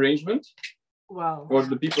next arrangement. Wow. For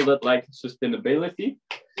the people that like sustainability.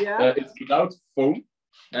 Yeah. It's without foam,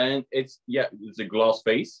 and it's a glass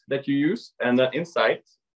vase that you use, and then inside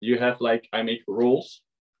you have I make rolls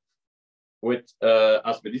with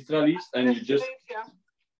aspidistra leaves, and you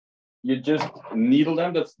just needle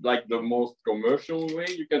them. That's like the most commercial way.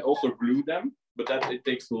 You can also glue them, but it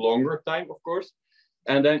takes longer time, of course.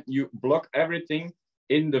 And then you block everything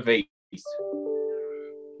in the vase.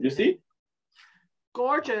 You see?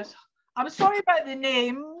 Gorgeous. I'm sorry about the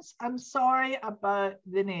names. I'm sorry about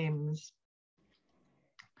the names.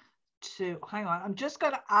 Hang on, I'm just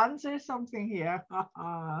going to answer something here.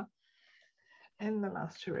 In the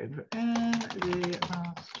last two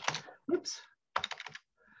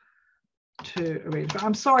arrangements.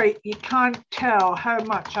 I'm sorry, you can't tell how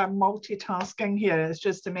much I'm multitasking here. It's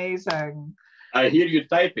just amazing. I hear you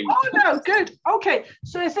typing. Oh no, good. Okay,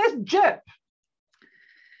 so it says Gyp.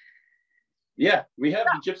 Yeah, we have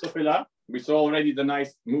the Gypsophila. We saw already the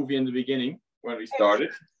nice movie in the beginning when we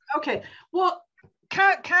started. Okay, well,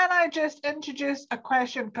 can I just introduce a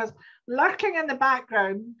question? Because lurking in the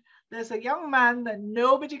background, there's a young man that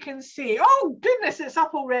nobody can see. Oh, goodness, it's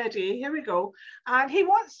up already. Here we go. And he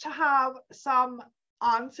wants to have some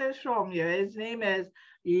answers from you. His name is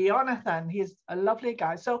Jonathan. He's a lovely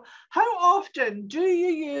guy. So how often do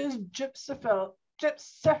you use Gypsophila?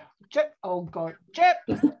 Oh, God. Gyp.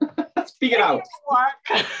 Speak it out.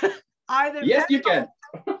 Either yes, you can.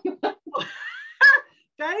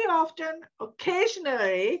 Very often,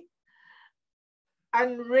 occasionally,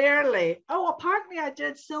 and rarely. Oh, apparently I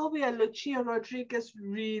did Sylvia Lucia Rodriguez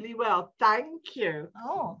really well. Thank you.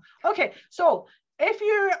 Oh, okay. So if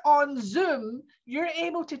you're on Zoom, you're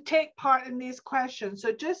able to take part in these questions.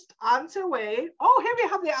 So just answer away. Oh, here we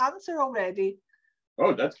have the answer already.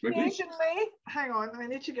 Oh, that's good. Occasionally, hang on, I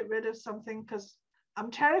need to get rid of something because I'm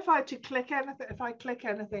terrified to click anything. If I click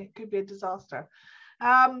anything, it could be a disaster.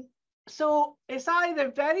 So it's either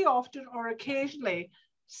very often or occasionally.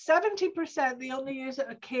 70% they only use it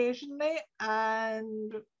occasionally,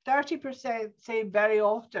 and 30% say very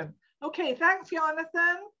often. Okay, thanks,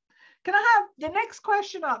 Jonathan. Can I have the next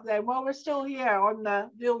question up then while we're still here on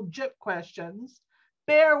the old Gyp questions?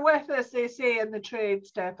 bear with us, they say in the trade,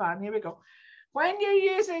 Stefan. Here we go. When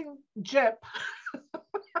you're using gyp,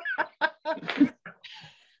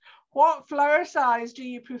 what flower size do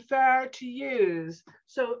you prefer to use?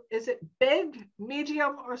 So is it big,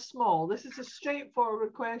 medium, or small? This is a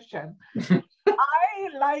straightforward question. I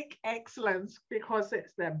like Excellence because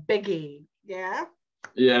it's the biggie, yeah?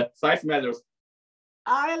 Yeah, size matters.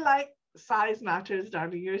 I like size matters,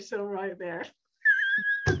 Danny. You're so right there.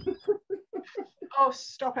 Oh,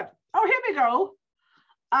 stop it. Oh, here we go.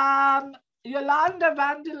 Yolanda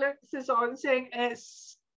Vandelux is on saying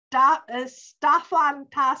it's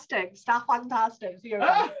Staffantastic. Staffantastic.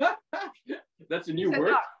 That's a new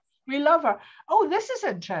word. We love her. Oh, this is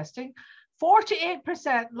interesting.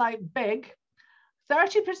 48% like big,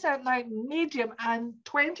 30% like medium, and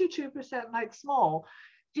 22% like small.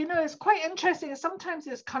 You know, it's quite interesting. Sometimes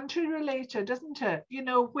it's country related, isn't it? You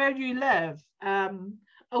know, where you live.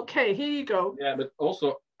 Okay, here you go. Yeah, but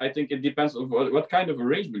also I think it depends on what kind of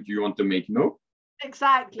arrangement you want to make, no?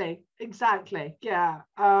 Exactly, yeah.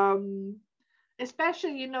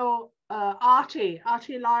 Especially, you know, Artie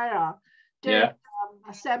Lyra did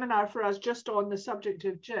a seminar for us just on the subject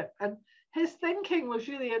of gyp, and his thinking was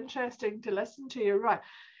really interesting to listen to. You're right.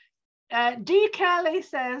 D. Kelly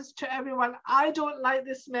says to everyone, I don't like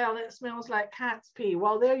the smell, it smells like cat's pee.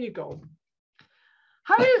 Well, there you go.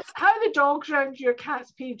 How are the dogs around your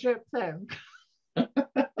cat's pee gyp then?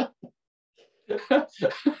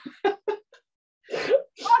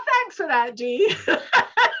 Oh, thanks for that, Dee.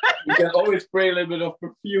 You can always spray a little bit of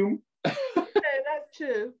perfume. Yeah, that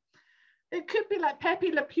too. It could be like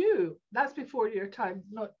Pepe Le Pew. That's before your time.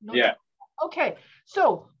 Not yeah. Okay,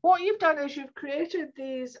 so what you've done is you've created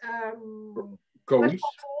these cones.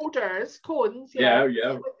 Cones. Yeah. How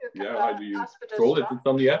do you call it? It's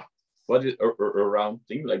on the app. What is a round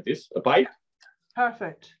thing like this? A pipe?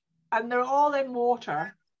 Perfect. And they're all in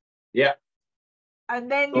water. Yeah. And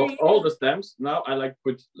then so all the stems, now I like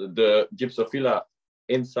put the Gypsophila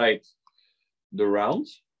inside the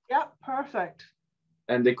rounds. Yeah, perfect.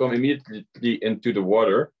 And they come immediately into the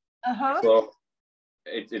water. So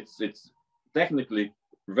it's technically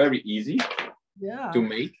very easy to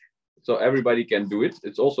make. So everybody can do it.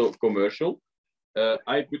 It's also commercial.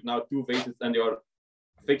 I put now 2 vases and they are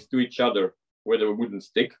fixed to each other with a wooden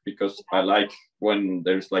stick because I like when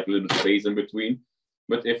there's like a little space in between.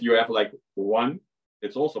 But if you have like one,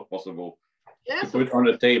 it's also possible to put it on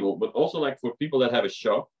the table. But also like for people that have a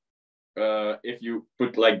shop, if you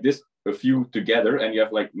put like this, a few together, and you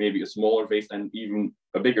have like maybe a smaller vase and even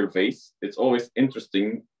a bigger vase, it's always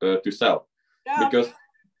interesting to sell. Because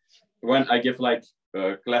when I give like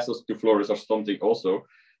classes to florists or something also,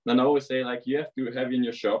 then I always say like you have to have in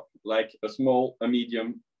your shop like a small, a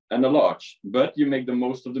medium, and a large, but you make the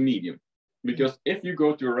most of the medium. Because if you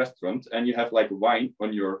go to a restaurant and you have like wine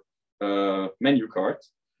on your menu card,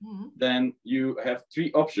 then you have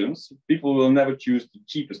 3 options. People will never choose the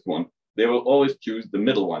cheapest one. They will always choose the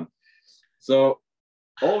middle one. So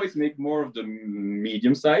always make more of the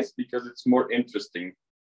medium size because it's more interesting.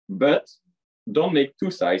 But don't make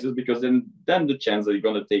 2 sizes because then the chance that you're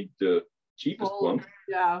going to take the cheapest one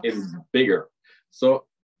is bigger. So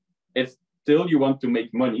it's still you want to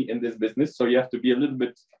make money in this business. So you have to be a little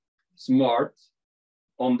bit smart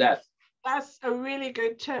on that. That's a really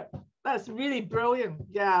good tip. That's really brilliant.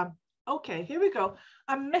 Yeah. Okay, here we go.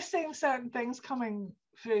 I'm missing certain things coming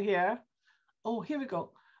through here. Oh, here we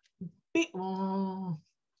go. Here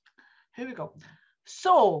we go.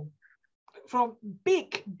 So from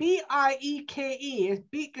Beak, B-I-E-K-E.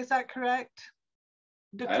 Beak, is that correct?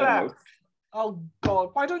 De Klerk. Oh God,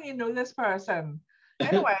 why don't you know this person?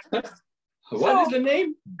 Anyway. What is the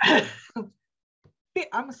name?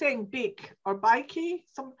 I'm saying Beak or Bikey.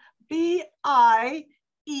 Some B-I-E-K-E.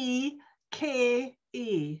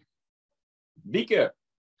 Beaker.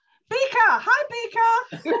 Beaker. Hi, Beaker.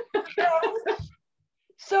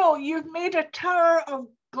 So you've made a tower of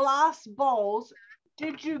glass balls.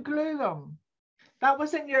 Did you glue them? That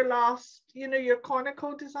was in your last, you know, your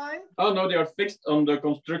conical design? Oh, no, they are fixed on the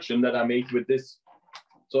construction that I made with this.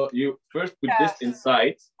 So you first put this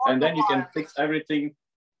inside and then you can fix everything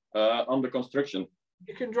on the construction.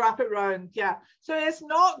 You can drop it round, yeah. So it's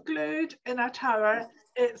not glued in a tower.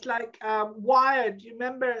 It's like wired. You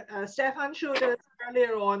remember Stefan showed us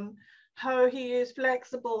earlier on how he used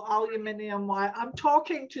flexible aluminium wire. I'm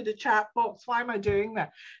talking to the chat box. Why am I doing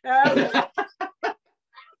that?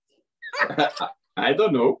 I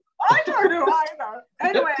don't know. I don't know either.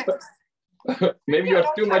 Anyway. Maybe you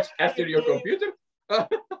have too much after your computer.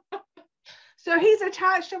 So he's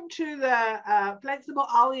attached them to the flexible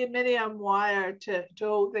aluminium wire to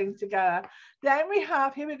hold things together. Then we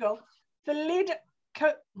have, here we go, the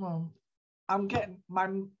well, I'm getting my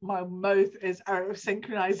mouth is out of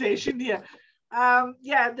synchronization here.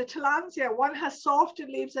 Yeah, the tillandsia, one has softer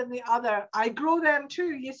leaves than the other. I grow them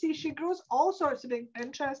too. You see, she grows all sorts of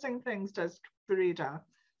interesting things, does Farida.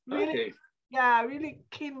 Really, Okay. yeah, really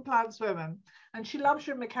keen plants woman. And she loves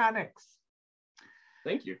your mechanics.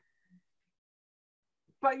 Thank you.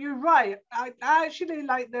 But you're right. I actually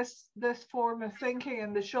like this form of thinking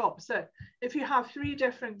in the shops, that if you have 3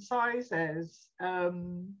 different sizes,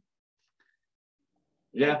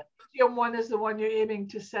 Yeah. medium one is the one you're aiming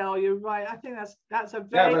to sell. You're right. I think that's a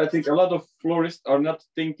very... Yeah, but I think a lot of florists are not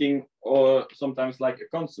thinking, or sometimes like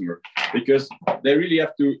a consumer, because they really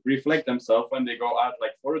have to reflect themselves when they go out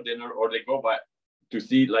like for a dinner, or they go by to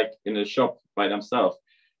see like in a shop by themselves.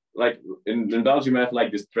 Like in Belgium, we have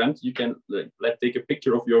like this trend. You can like take a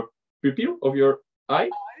picture of your pupil, of your eye.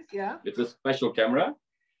 Yeah. It's a special camera,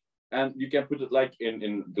 and you can put it like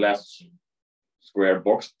in glass square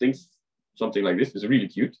box things, something like this. It's really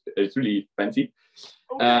cute. It's really fancy.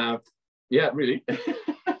 Okay. Yeah, really.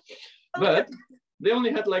 But they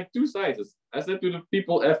only had like 2 sizes. I said to the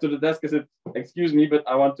people after the desk, I said, "Excuse me, but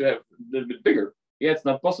I want to have a little bit bigger." Yeah, it's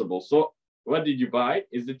not possible. So what did you buy?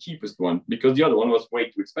 Is the cheapest one, because the other one was way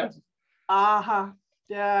too expensive.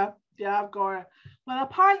 Yeah, I've got it. Well,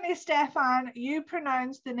 apparently, Stefan, you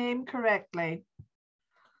pronounced the name correctly.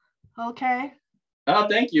 Okay. Oh,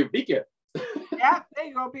 thank you, Bika. Yeah, there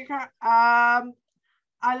you go, Bika.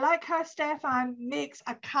 I like how Stefan makes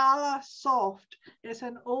a calla soft. It's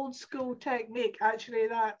an old school technique. Actually,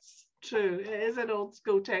 that's true. It is an old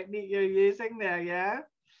school technique you're using there, yeah?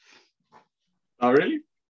 Oh, really?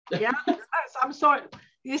 Yeah, I'm sorry.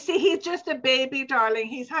 You see, he's just a baby, darling.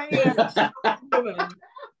 He's hanging out with a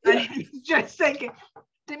and he's just thinking,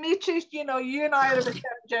 Demetrius, you know, you and I are of a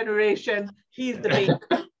certain generation. He's the baby.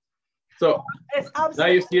 So now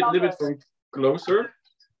you see it a little bit it. from closer.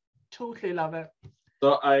 Totally love it.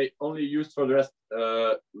 So I only used for the rest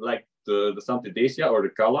like the Santidesia or the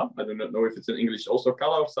Calla. I do not know if it's in English also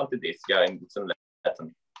Calla or Santidesia, and it's in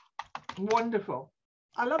Latin. Wonderful.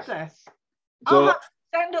 I love this. So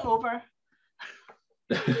send it over.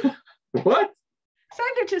 What?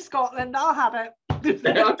 Send it to Scotland. I'll have it.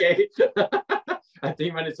 Okay. I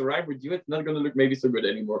think when it's arrived with you, it's not going to look maybe so good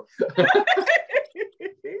anymore.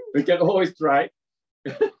 We can always try.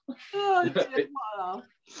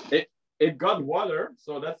 It got water,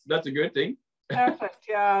 so that's a good thing. Perfect.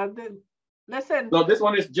 Yeah. Listen. So this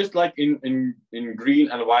one is just like in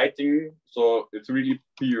green and whiting, so it's really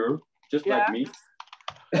pure, just like me.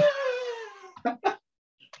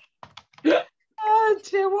 Oh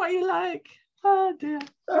dear, what you like? Oh dear.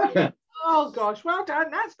 Oh gosh, well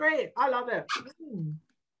done. That's great. I love it.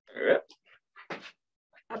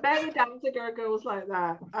 I bet the Danziger goes like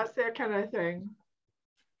that. That's their kind of thing.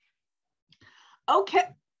 Okay.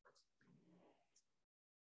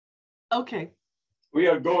 We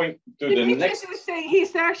are going to the next.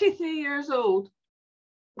 He's 33 years old.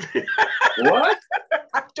 What?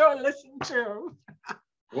 I don't listen to him.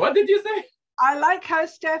 What did you say? I like how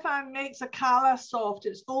Stefan makes a calla soft.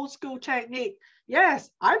 It's old school technique.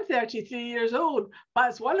 Yes, I'm 33 years old, but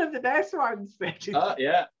it's one of the best ones.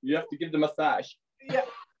 Yeah, you have to give the massage. Yeah.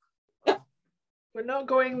 We're not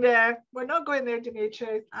going there. We're not going there,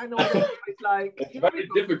 Dimitri. I know what it's like. It's very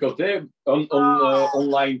difficult, eh?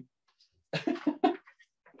 Online.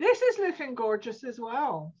 This is looking gorgeous as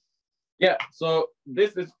well. Yeah, so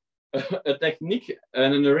this is a technique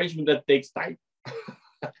and an arrangement that takes time.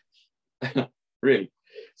 Really.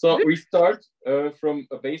 So we start from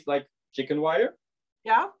a base like chicken wire.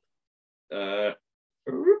 Yeah.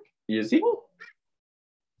 You see?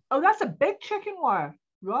 Oh, that's a big chicken wire.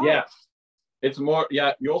 Right. Yeah. It's more,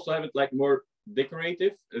 yeah, you also have it like more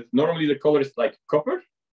decorative. It's normally the color is like copper.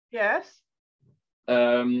 Yes.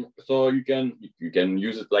 So you can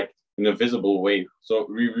use it like in a visible way. So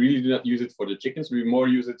we really do not use it for the chickens. We more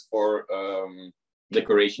use it for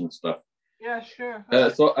decoration stuff. Yeah, sure.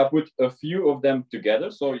 So I put a few of them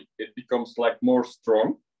together, so it becomes like more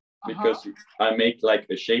strong because I make like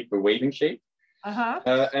a shape, a waving shape.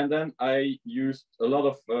 And then I used a lot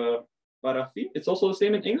of paraffin. It's also the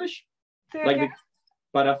same in English. Like the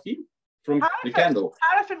paraffin from the candle.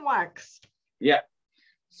 Paraffin wax. Yeah.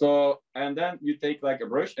 So, and then you take like a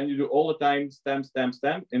brush and you do all the time stamp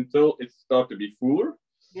until it starts to be fuller.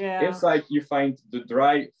 Yeah. Inside you find the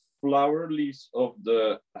dry flower leaves of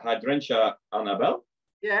the Hydrangea Annabelle.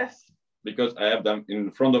 Yes. Because I have them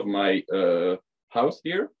in front of my house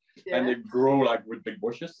here. Yeah. And they grow like with big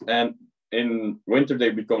bushes. And in winter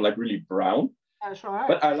they become like really brown. That's right.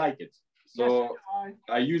 But I like it. So yes,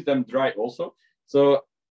 I use them dry also. So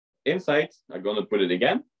inside, I'm gonna put it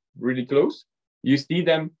again, really close. you see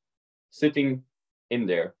them sitting in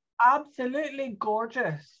there. Absolutely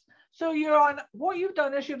gorgeous. So you're on, what you've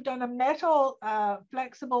done is you've done a metal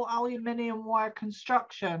flexible aluminium wire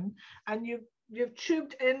construction, and you've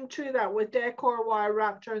tubed into that with decor wire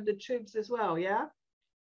wrapped around the tubes as well, yeah?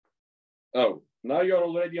 Oh, now you're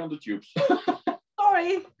already on the tubes.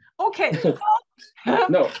 Sorry. Okay.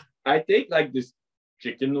 No, I take like this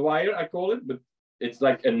chicken wire, I call it, but it's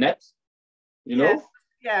like a net, you know? Yes.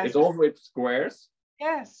 Yes. It's all with squares.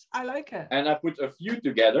 Yes, I like it. And I put a few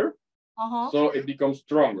together, so it becomes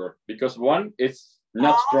stronger, because one is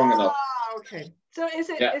not strong enough. Okay. So is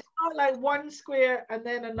it? It's not like one square and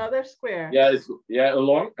then another square. Yeah, it's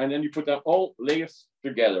along, and then you put them all layers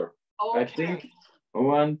together. Okay. I think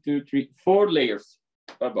 1, 2, 3, 4 layers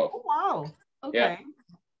above. Oh wow. Okay. Yeah.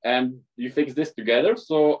 And you fix this together,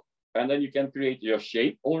 so, and then you can create your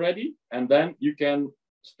shape already, and then you can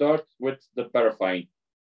start with the paraffin,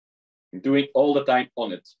 doing all the time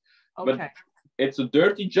on it. Okay. But it's a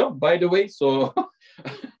dirty job, by the way. So,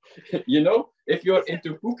 you know, if you're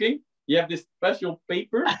into cooking, you have this special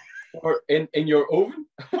paper or in your oven.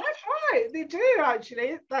 That's right. They do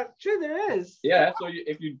actually. That's true. There is. Yeah. So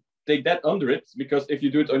if you take that under it, because if you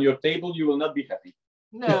do it on your table, you will not be happy.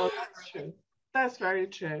 No, that's true. That's very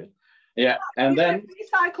true. Yeah. And then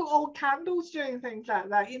recycle old candles doing things like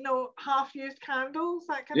that. You know, half-used candles.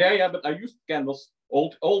 That kind yeah, but I used candles.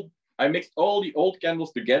 Old. I mixed all the old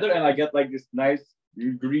candles together, and I get like this nice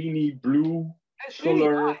greeny blue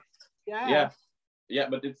color. Really nice. Yeah.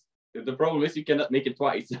 But the problem is you cannot make it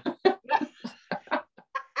twice.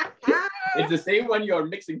 It's the same when you are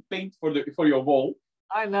mixing paint for your wall.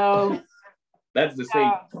 I know. That's the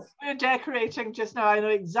same. We're decorating just now. I know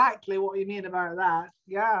exactly what you mean about that.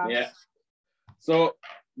 Yeah. Yeah. So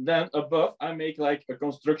then above, I make like a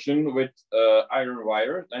construction with iron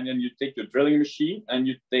wire, and then you take your drilling machine and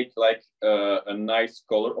you take like a nice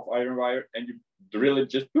color of iron wire and you drill it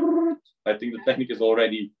just. I think the technique is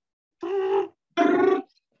already.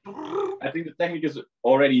 I think the technique is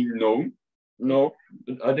already known. No,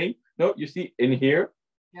 I think no. You see in here.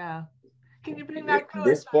 Yeah. Can you bring that closer?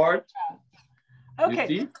 This part. Okay.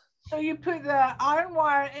 You see? So you put the iron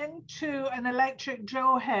wire into an electric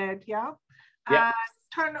drill head, yeah? Yeah. And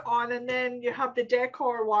turn it on, and then you have the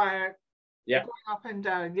decor wire going up and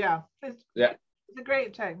down. Yeah. It's a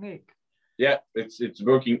great technique. Yeah, it's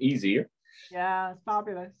working easier. Yeah, it's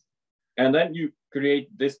fabulous. And then you create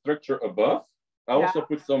this structure above. I also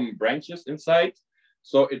put some branches inside,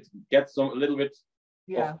 so it gets a little bit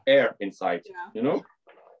of air inside, you know?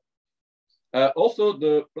 Also,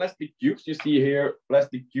 the plastic tubes, you see here,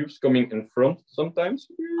 plastic tubes coming in front sometimes.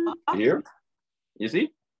 Here, you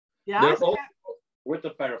see? Yeah. They're all with the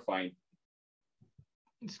paraffin.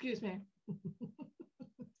 Excuse me.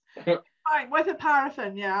 Right, with the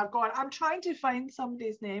paraffin, yeah, I've got. I'm trying to find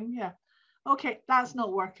somebody's name here. Okay, that's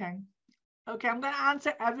not working. Okay, I'm going to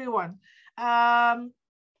answer everyone.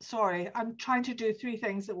 Sorry, I'm trying to do 3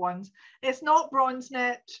 things at once. It's not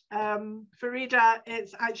BronzeNet, Farida.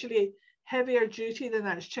 It's actually heavier duty than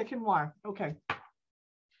that. It's chicken wire. Okay.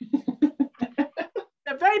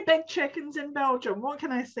 They're very big chickens in Belgium. What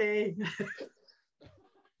can I say?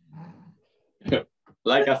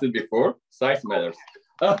 Like I said before, size matters.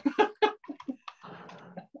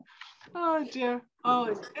 Oh dear. Oh,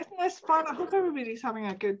 isn't this fun? I hope everybody's having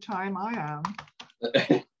a good time. I am.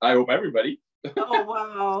 I hope everybody. Oh,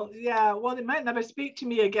 well, yeah. Well, they might never speak to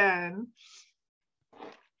me again.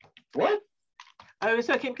 What? I was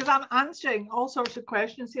okay because I'm answering all sorts of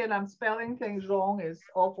questions here and I'm spelling things wrong. It's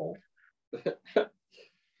awful.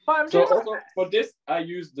 So also for this, I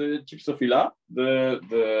use the Gypsophila,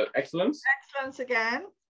 the Excellence. Excellence again.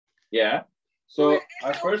 Yeah. So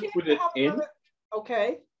I first put it in.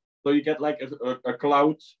 Okay. So you get like a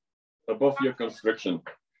cloud above your construction.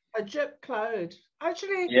 A gyp cloud.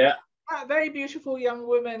 Actually, yeah. That very beautiful young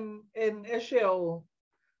woman in Israel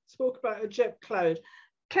spoke about a gyp cloud.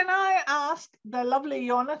 Can I ask the lovely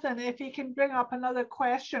Jonathan if he can bring up another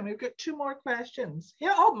question? We've got 2 more questions.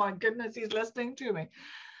 Yeah. Oh my goodness, he's listening to me.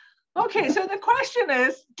 Okay, so the question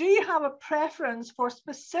is, do you have a preference for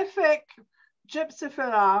specific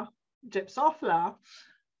Gypsophila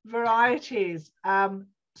varieties?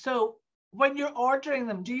 So when you're ordering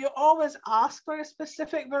them, do you always ask for a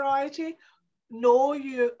specific variety? No,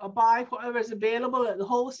 you buy whatever is available at the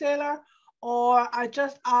wholesaler, or I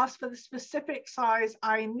just ask for the specific size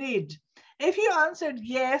I need. If you answered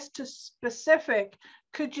yes to specific,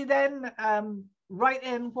 could you then write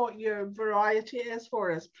in what your variety is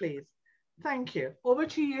for us, please? Thank you. Over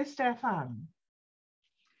to you, Stefan.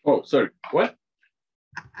 Oh, sorry. What?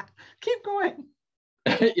 Keep going.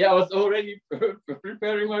 Yeah, I was already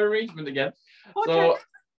preparing my arrangement again. Okay.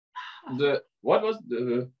 So what was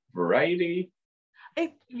the variety?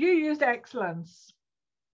 You used excellence.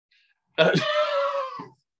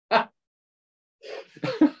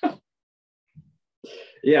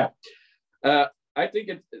 Yeah, I think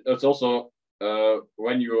it's also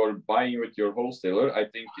when you are buying with your wholesaler, I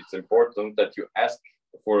think it's important that you ask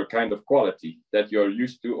for a kind of quality that you're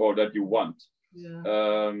used to or that you want.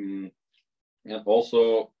 Yeah. And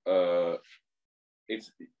also, I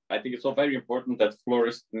think it's all very important that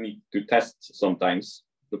florists need to test sometimes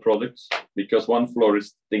the products, because one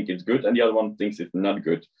florist thinks it's good and the other one thinks it's not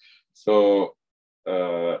good. So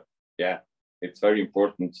yeah, it's very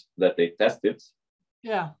important that they test it.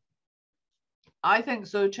 Yeah, I think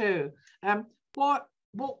so too. Here we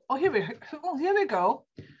go.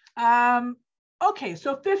 Okay,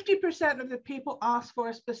 so 50% of the people ask for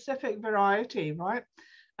a specific variety, right?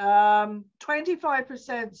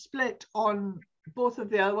 25% split on both of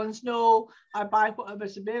the other ones. No, I buy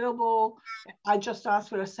whatever's available. I just ask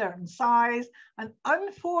for a certain size. And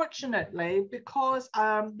unfortunately, because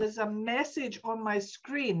there's a message on my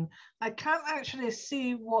screen, I can't actually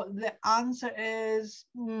see what the answer is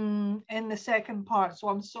in the second part. So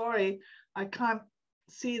I'm sorry, I can't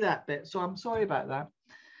see that bit. So I'm sorry about that.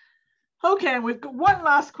 Okay, and we've got one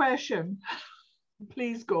last question.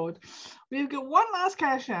 Please, God. We've got one last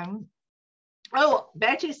question. Oh,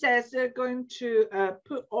 Betty says they're going to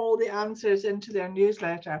put all the answers into their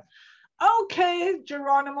newsletter. Okay,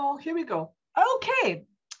 Geronimo, here we go. Okay.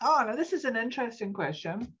 Oh, now this is an interesting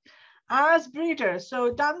question. As breeders,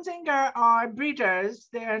 so Danziger are breeders.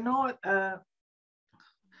 They are not,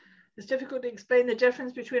 it's difficult to explain the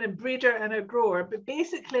difference between a breeder and a grower, but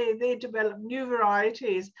basically they develop new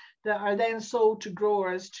varieties that are then sold to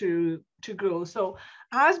growers to grow. So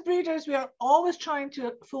as breeders, we are always trying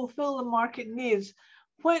to fulfill the market needs.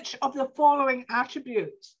 Which of the following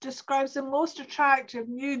attributes describes the most attractive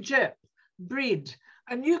new gyp breed?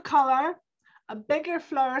 A new color, a bigger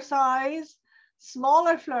flower size,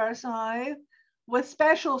 smaller flower size, with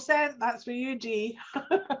special scent, that's for you, Dee.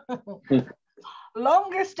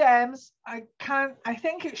 Longer stems, I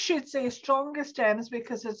think it should say stronger stems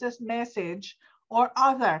because it's this message, or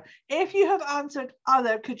other. If you have answered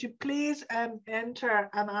other, could you please enter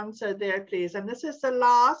an answer there, please? And this is the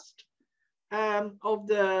last of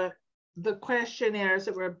the questionnaires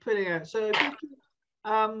that we're putting out. So if you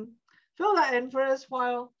can fill that in for us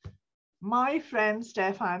while my friend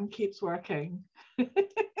Stefan keeps working.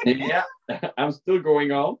 Yeah, I'm still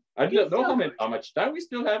going on. I don't know how much time we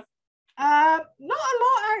still have. Not a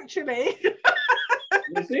lot, actually.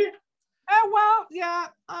 You see? Well, yeah.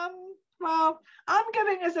 Well, I'm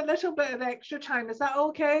giving us a little bit of extra time. Is that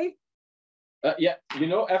okay? Yeah. You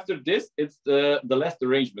know, after this, it's the last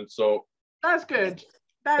arrangement. So that's good.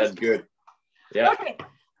 That's good. Yeah. Okay.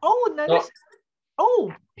 Oh, no.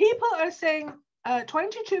 People are saying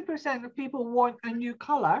 22% of people want a new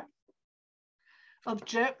color of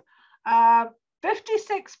gyp.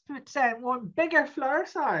 56% want bigger flower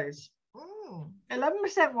size.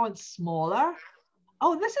 11% want smaller.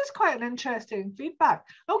 Oh, this is quite an interesting feedback.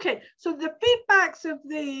 Okay, so the feedbacks of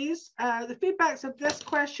these, the feedbacks of this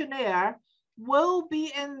questionnaire will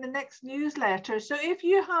be in the next newsletter. So if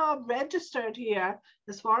you have registered here,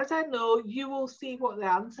 as far as I know, you will see what the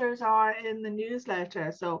answers are in the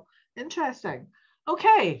newsletter. So interesting.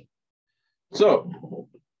 Okay. So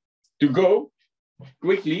to go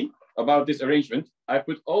quickly about this arrangement, I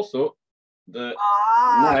put also the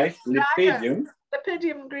nice Lepidium.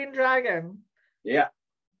 Lepidium green dragon. Yeah,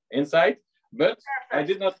 inside, but perfect. I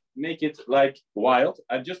did not make it like wild.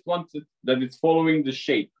 I just wanted that it's following the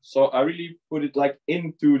shape. So I really put it like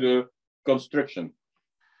into the construction.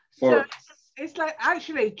 So it's like,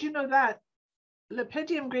 actually, do you know that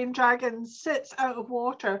Lepidium green dragon sits out of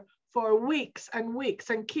water for weeks and weeks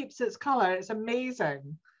and keeps its color? It's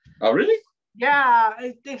amazing. Oh, really? Yeah,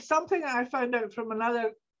 it's something I found out from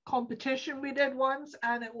another competition we did once,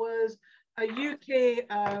 and it was a UK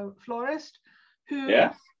florist who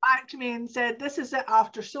back to me and said, this is it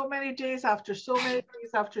after so many days, after so many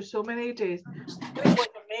days, after so many days. It was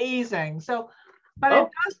amazing. So, but it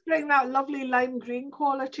does bring that lovely lime green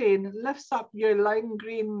quality and it lifts up your lime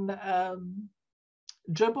green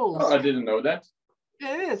dribbles. Oh, I didn't know that.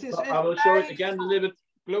 It is. I will show it again a little bit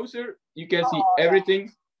closer. You can see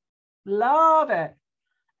everything. Love it.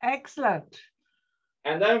 Excellent.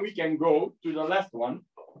 And then we can go to the last one.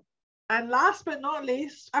 And last but not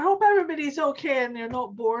least, I hope everybody's okay and you're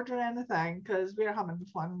not bored or anything, because we're having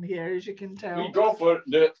fun here, as you can tell. We go for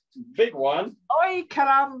the big one. Oi,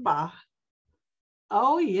 caramba.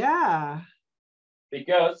 Oh, yeah.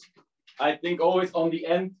 Because I think always on the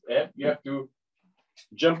end, you have to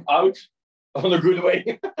jump out on a good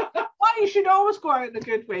way. Well, you should always go out in a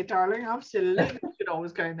good way, darling. Absolutely, you should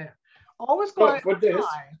always go in there. Always go out for this,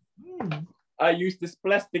 I use this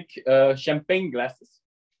plastic champagne glasses.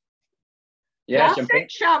 Yeah, plastic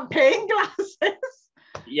champagne glasses.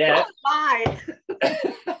 Yeah. Don't lie.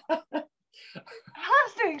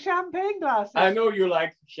 Plastic champagne glasses. I know you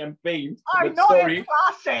like champagne. I'm but not sorry. in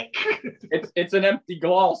classic. It's an empty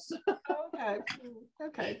glass. Okay.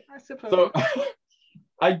 Okay. I suppose. So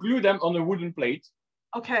I glue them on a wooden plate.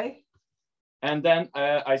 Okay. And then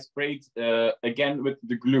I sprayed again with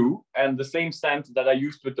the glue and the same sand that I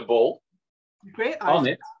used with the ball. Great on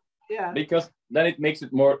idea. it. Yeah. Because then it makes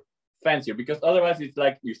it more fancier. Because otherwise it's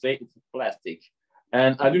like you say it's plastic.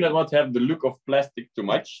 And I do not want to have the look of plastic too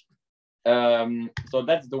much. So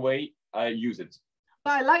that's the way I use it.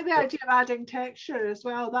 But I like the idea of adding texture as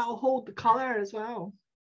well. That'll hold the color as well.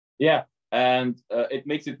 Yeah, and it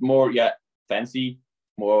makes it more fancy,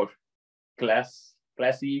 more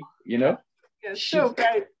classy, you know. Yeah, so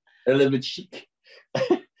great. A little bit chic.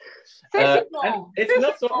 And it's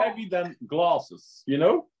not so heavy than glasses, you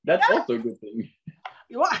know. That's also a good thing.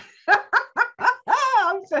 What?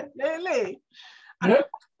 Absolutely. I'm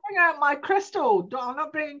bring out my crystal. I'm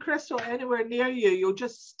not bringing crystal anywhere near you. You'll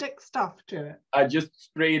just stick stuff to it. I just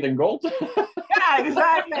spray it in gold. Yeah,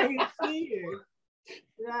 exactly. I can see you.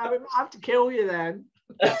 Yeah, we might have to kill you then.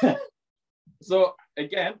 So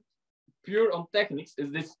again, pure on techniques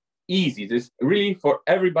is this easy. This really for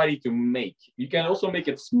everybody to make. You can also make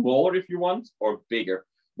it smaller if you want or bigger.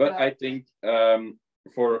 But I think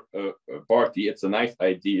for a party, it's a nice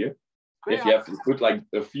idea. Great if you have to put like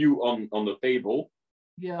a few on the table,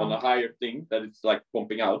 on a higher thing that it's like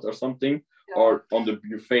pumping out or something, or on the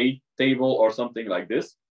buffet table or something like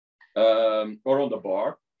this, or on the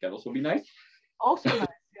bar can also be nice. Also nice,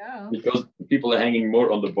 yeah. Because people are hanging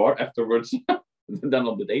more on the bar afterwards than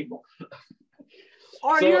on the table.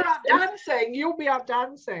 Or so, you're up dancing. You'll be up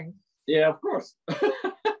dancing. Yeah, of course.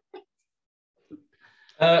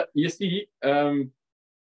 You see,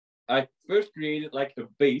 I first created like a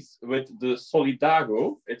base with the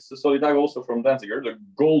Solidago. It's the Solidago also from Danziger, the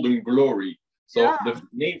Golden Glory. So the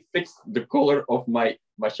name fits the color of my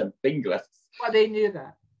champagne glasses. Well, they knew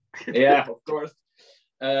that. Yeah, of course.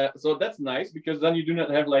 So that's nice because then you do not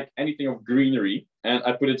have like anything of greenery. And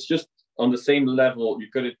I put it just on the same level. You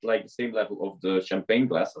cut it like the same level of the champagne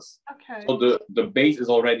glasses. Okay. So the base is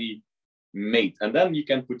already made. And then you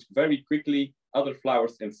can put very quickly other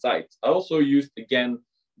flowers inside. I also used again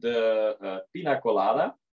the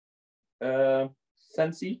PINACOLADA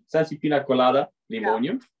SENSY PINACOLADA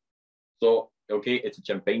Limonium. So okay, it's a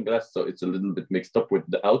champagne glass, so it's a little bit mixed up with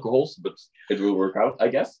the alcohols, but it will work out, I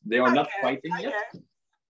guess. They are not fighting yet.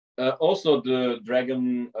 Also the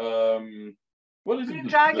dragon, what is green it?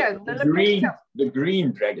 Dragon, the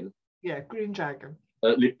green dragon. Yeah, green dragon.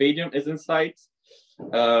 Lepidium is inside.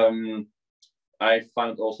 I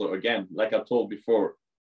found also, again, like I told before,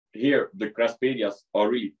 here the Craspedias are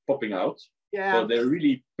really popping out. Yeah. So they're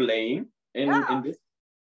really playing in this.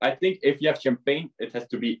 I think if you have champagne, it has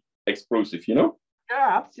to be explosive, you know?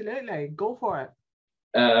 Yeah, absolutely. Go for it.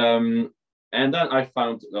 And then I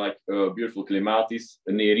found like beautiful clematis,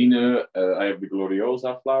 nerine. I have the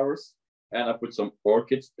gloriosa flowers, and I put some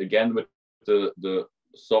orchids again with the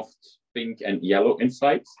soft pink and yellow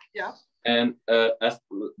inside. Yeah. And as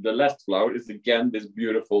the last flower is again this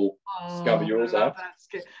beautiful scabiosa.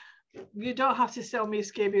 You don't have to sell me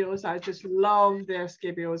scabiosa. I just love their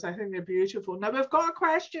scabiosa. I think they're beautiful. Now we've got a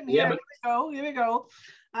question here. Yeah, Here we go.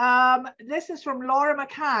 This is from Laura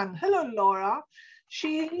McCann. Hello, Laura.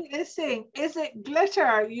 She is saying, is it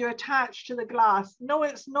glitter you attach to the glass? No,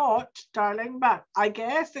 it's not, darling. But I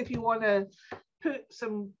guess if you want to put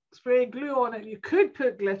some spray glue on it, you could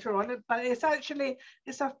put glitter on it. But it's actually,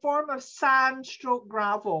 it's a form of sand stroke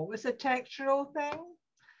gravel. It's a textural thing.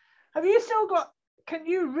 Have you still got, can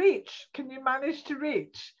you manage to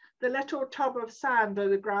reach the little tub of sand or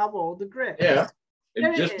the gravel, the grit? Yeah,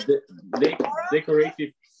 it's just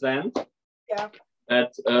decorative sand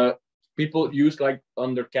that people use like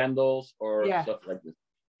under candles or stuff like this.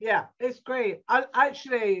 Yeah, it's great. I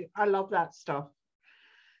love that stuff.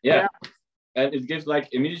 Yeah. And it gives like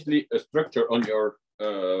immediately a structure on your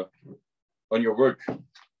work.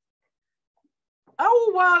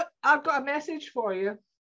 Oh, well, I've got a message for you.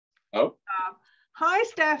 Oh. Hi,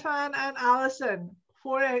 Stefan and Alison,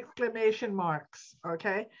 4 exclamation marks.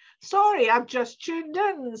 Okay. Sorry, I've just tuned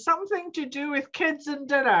in. Something to do with kids and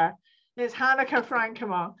dinner. It's Hanukkah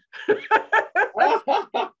Frankema.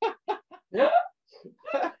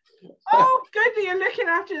 Oh, good that you're looking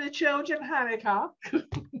after the children, Hanukkah.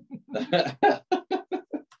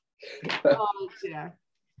 Oh dear.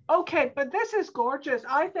 Okay, but this is gorgeous.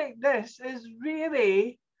 I think this is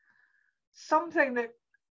really something that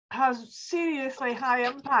has seriously high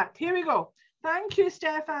impact. Here we go. Thank you,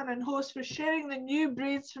 Stefan and host, for sharing the new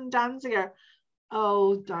breeds from Danziger.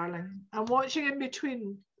 Oh, darling. I'm watching in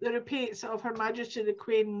between the repeats of Her Majesty the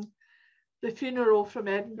Queen, the funeral from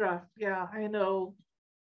Edinburgh. Yeah, I know.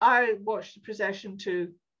 I watched the procession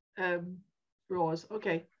too, Rose.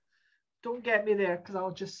 Okay. Don't get me there because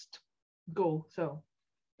I'll just go. So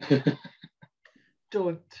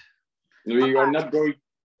don't. No, you are not going.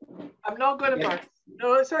 I'm not going to burst.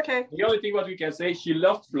 No, it's okay. The only thing what we can say, she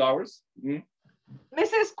loved flowers.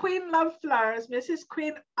 Mrs. Queen loved flowers. Mrs.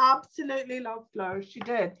 Queen absolutely loved flowers. She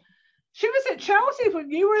did. She was at Chelsea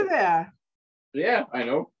when you were there. Yeah, I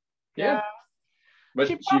know. Yeah. But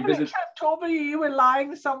she probably tripped over you. You were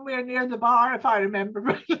lying somewhere near the bar, if I remember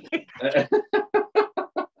rightly.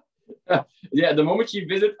 Yeah, the moment she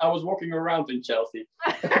visited, I was walking around in Chelsea.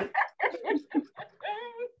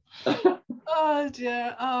 Oh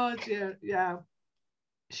dear, yeah.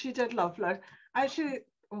 She did love flowers. Actually,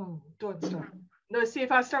 don't start. No, see,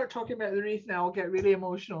 if I start talking about the wreath now, I'll get really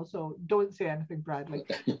emotional. So don't say anything, Bradley.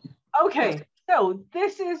 Okay, so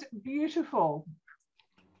this is beautiful.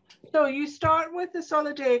 So you start with the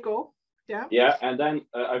Solidago, yeah? Yeah, and then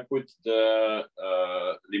I put the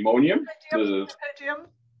Limonium, Lepidium.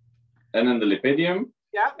 And then the Lepidium.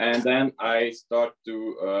 Yeah. And then I start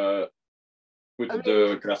to put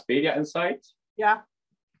the Craspedia inside. Yeah.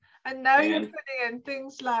 And now you're putting in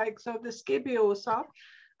things like, so the Scabiosa,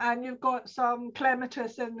 and you've got some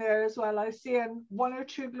Clematis in there as well. I see, and 1 or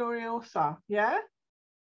 2 Gloriosa, yeah?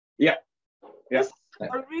 Yeah. Yeah. This is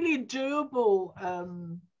a really doable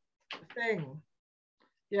thing,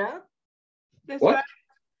 yeah?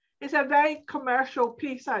 It's a very commercial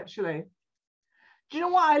piece, actually. Do you know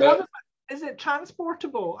what I love about it? Is it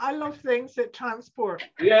transportable? I love things that transport.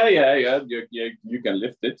 Yeah. You can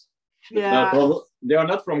lift it. Yeah. They are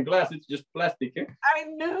not from glass, it's just plastic. Eh? I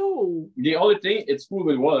know. The only thing, it's full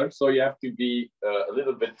with water, so you have to be a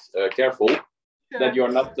little bit careful that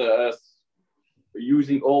you're not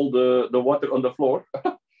using all the water on the floor.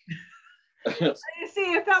 You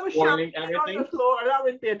see, if that was champagne on the floor, that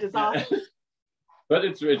would be a disaster. But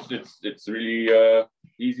it's really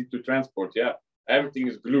easy to transport. Yeah, everything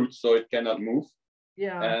is glued, so it cannot move.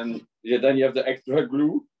 Yeah. And then you have the extra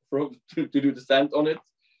glue to do the scent on it,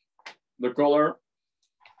 the color.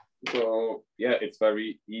 So yeah, it's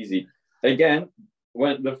very easy. Again,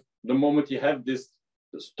 when the moment you have this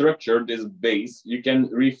structure, this base, you can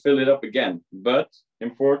refill it up again. But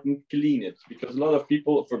important, clean it, because a lot of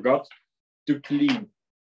people forgot to clean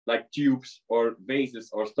like tubes or vases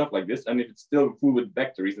or stuff like this, and if it's still full with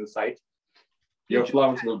bacteria inside, your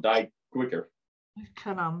flowers will die quicker.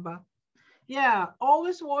 Caramba. Yeah,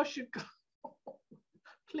 always wash your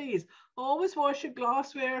please, always wash your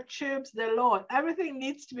glassware, tubes, the lot. Everything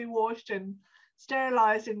needs to be washed and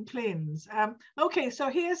sterilized and cleansed. Okay, so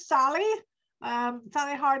here's Sally.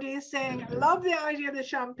 Sally Hardy is saying, I love the idea of the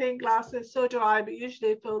champagne glasses, so do I, but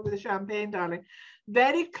usually filled with the champagne, darling.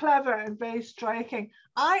 Very clever and very striking.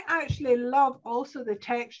 I actually love also the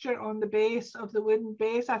texture on the base of the wooden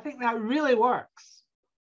base. I think that really works.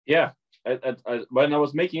 Yeah, when I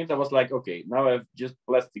was making it, I was like, okay, now I have just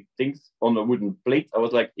plastic things on a wooden plate. I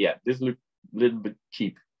was like, yeah, this looks a little bit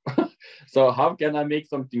cheap. So how can I make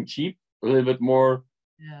something cheap, a little bit more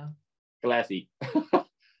classy?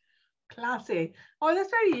 Classy. Oh,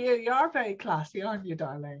 that's very you. You are very classy, aren't you,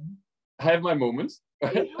 darling? I have my moments.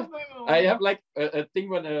 I have like a thing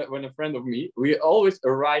when a friend of me, we always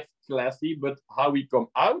arrive classy, but how we come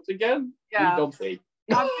out again, we don't say.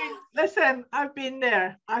 Listen, I've been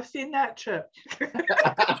there. I've seen that trip.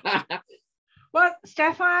 Well,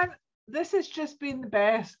 Stefan, this has just been the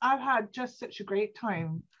best. I've had just such a great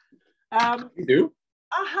time. You do?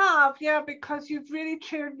 I have, yeah, because you've really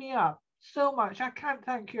cheered me up so much. I can't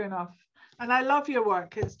thank you enough. And I love your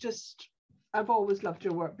work. It's just, I've always loved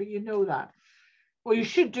your work, but you know that. Well, you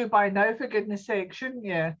should do by now, for goodness sake, shouldn't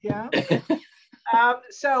you? Yeah.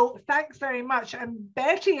 So thanks very much. And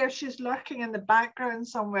Betty, if she's lurking in the background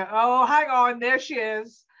somewhere, oh, hang on, there she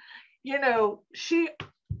is. You know,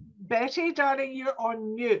 Betty, darling, you're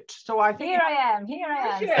on mute. So I think Here I am.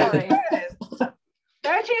 Sorry.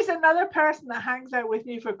 Betty's another person that hangs out with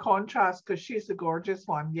me for contrast because she's the gorgeous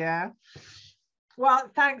one, yeah.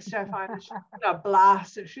 Well, thanks, Stefan. It's a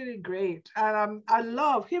blast. It's really great. And I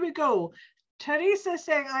love, here we go. Teresa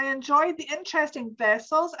saying, I enjoyed the interesting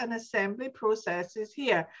vessels and assembly processes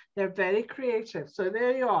here. They're very creative. So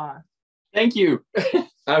there you are. Thank you.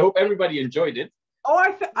 I hope everybody enjoyed it. Oh,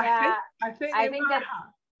 I think that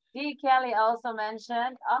Dee Kelly also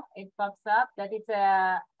mentioned, oh, it pops up that it's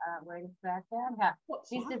a, wait a second. Yeah.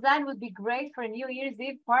 This design would be great for a New Year's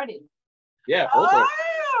Eve party. Yeah, also.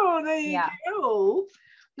 Oh, there you go.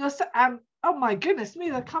 Oh my goodness me,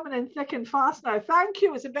 they're coming in thick and fast now. Thank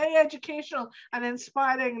you. It's a very educational and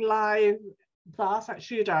inspiring live class. That's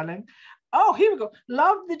you, darling. Oh, here we go.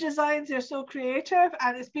 Love the designs. They're so creative,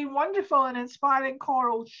 and it's been wonderful and inspiring.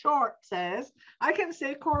 Coral Short says, I can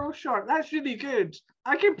say Coral Short. That's really good.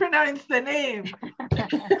 I can pronounce the name.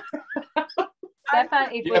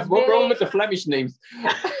 Stefan, you have no problem with the Flemish names.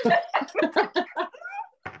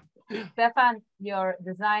 Stefan, your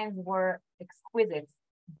designs were exquisite,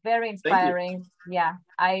 very inspiring. Yeah,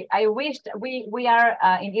 I wished we are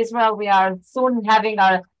in Israel. We are soon having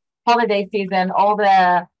our holiday season, all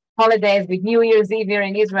the holidays with New Year's Eve here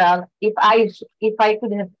in Israel. If I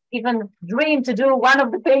could have even dreamed to do one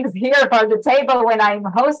of the things here for the table when I'm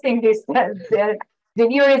hosting this the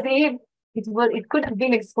New Year's Eve, it could have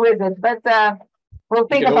been exquisite, but. We'll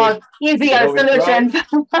think about easier solutions.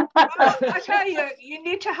 Well, I tell you, you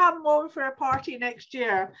need to have him over for a party next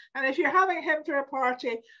year. And if you're having him for a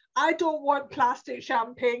party, I don't want plastic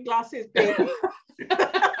champagne glasses, baby.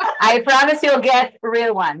 I promise you'll get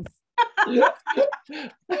real ones.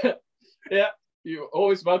 Yeah, you're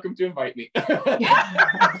always welcome to invite me.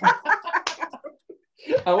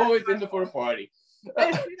 I'm always in for a party.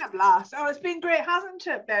 It's been a blast. Oh, it's been great, hasn't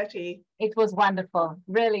it, Betty? It was wonderful,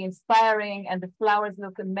 really inspiring, and the flowers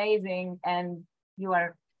look amazing, and you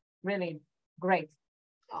are really great.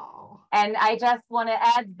 Oh. And I just want to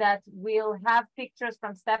add that we'll have pictures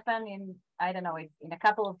from Stefan in, I don't know, in a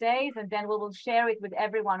couple of days, and then we will share it with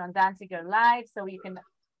everyone on Danziger Live, so you can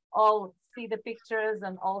all see the pictures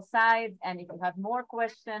on all sides. And if you have more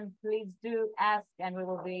questions, please do ask, and we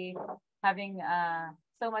will be having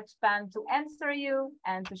so much fun to answer you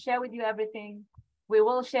and to share with you everything. We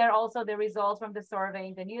will share also the results from the survey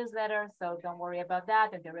in the newsletter, so don't worry about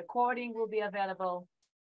that, and the recording will be available.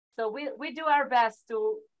 So we do our best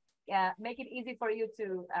to make it easy for you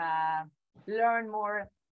to learn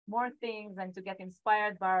more things and to get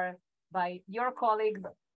inspired by your colleagues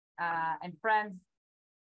and friends.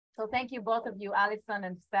 So thank you, both of you, Alison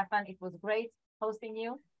and Stefan. It was great hosting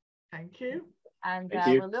you. Thank you. And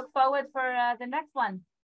we'll look forward for the next one.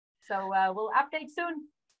 So we'll update soon.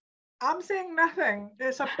 I'm saying nothing.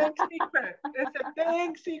 It's a big secret. It's a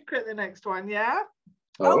big secret, the next one, yeah?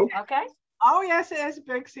 Oh. Okay. Oh, yes, it is a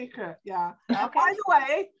big secret, yeah. Okay. By the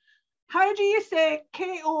way, how do you say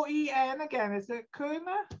K-O-E-N again? Is it Kun?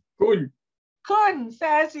 Kun. Kun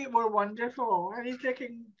says you were wonderful, and he's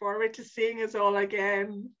looking forward to seeing us all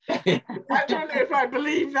again. I don't know if I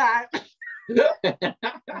believe that.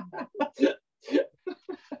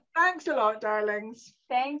 Thanks a lot, darlings.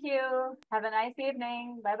 Thank you. Have a nice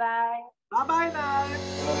evening. Bye-bye. Bye-bye now.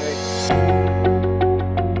 Bye.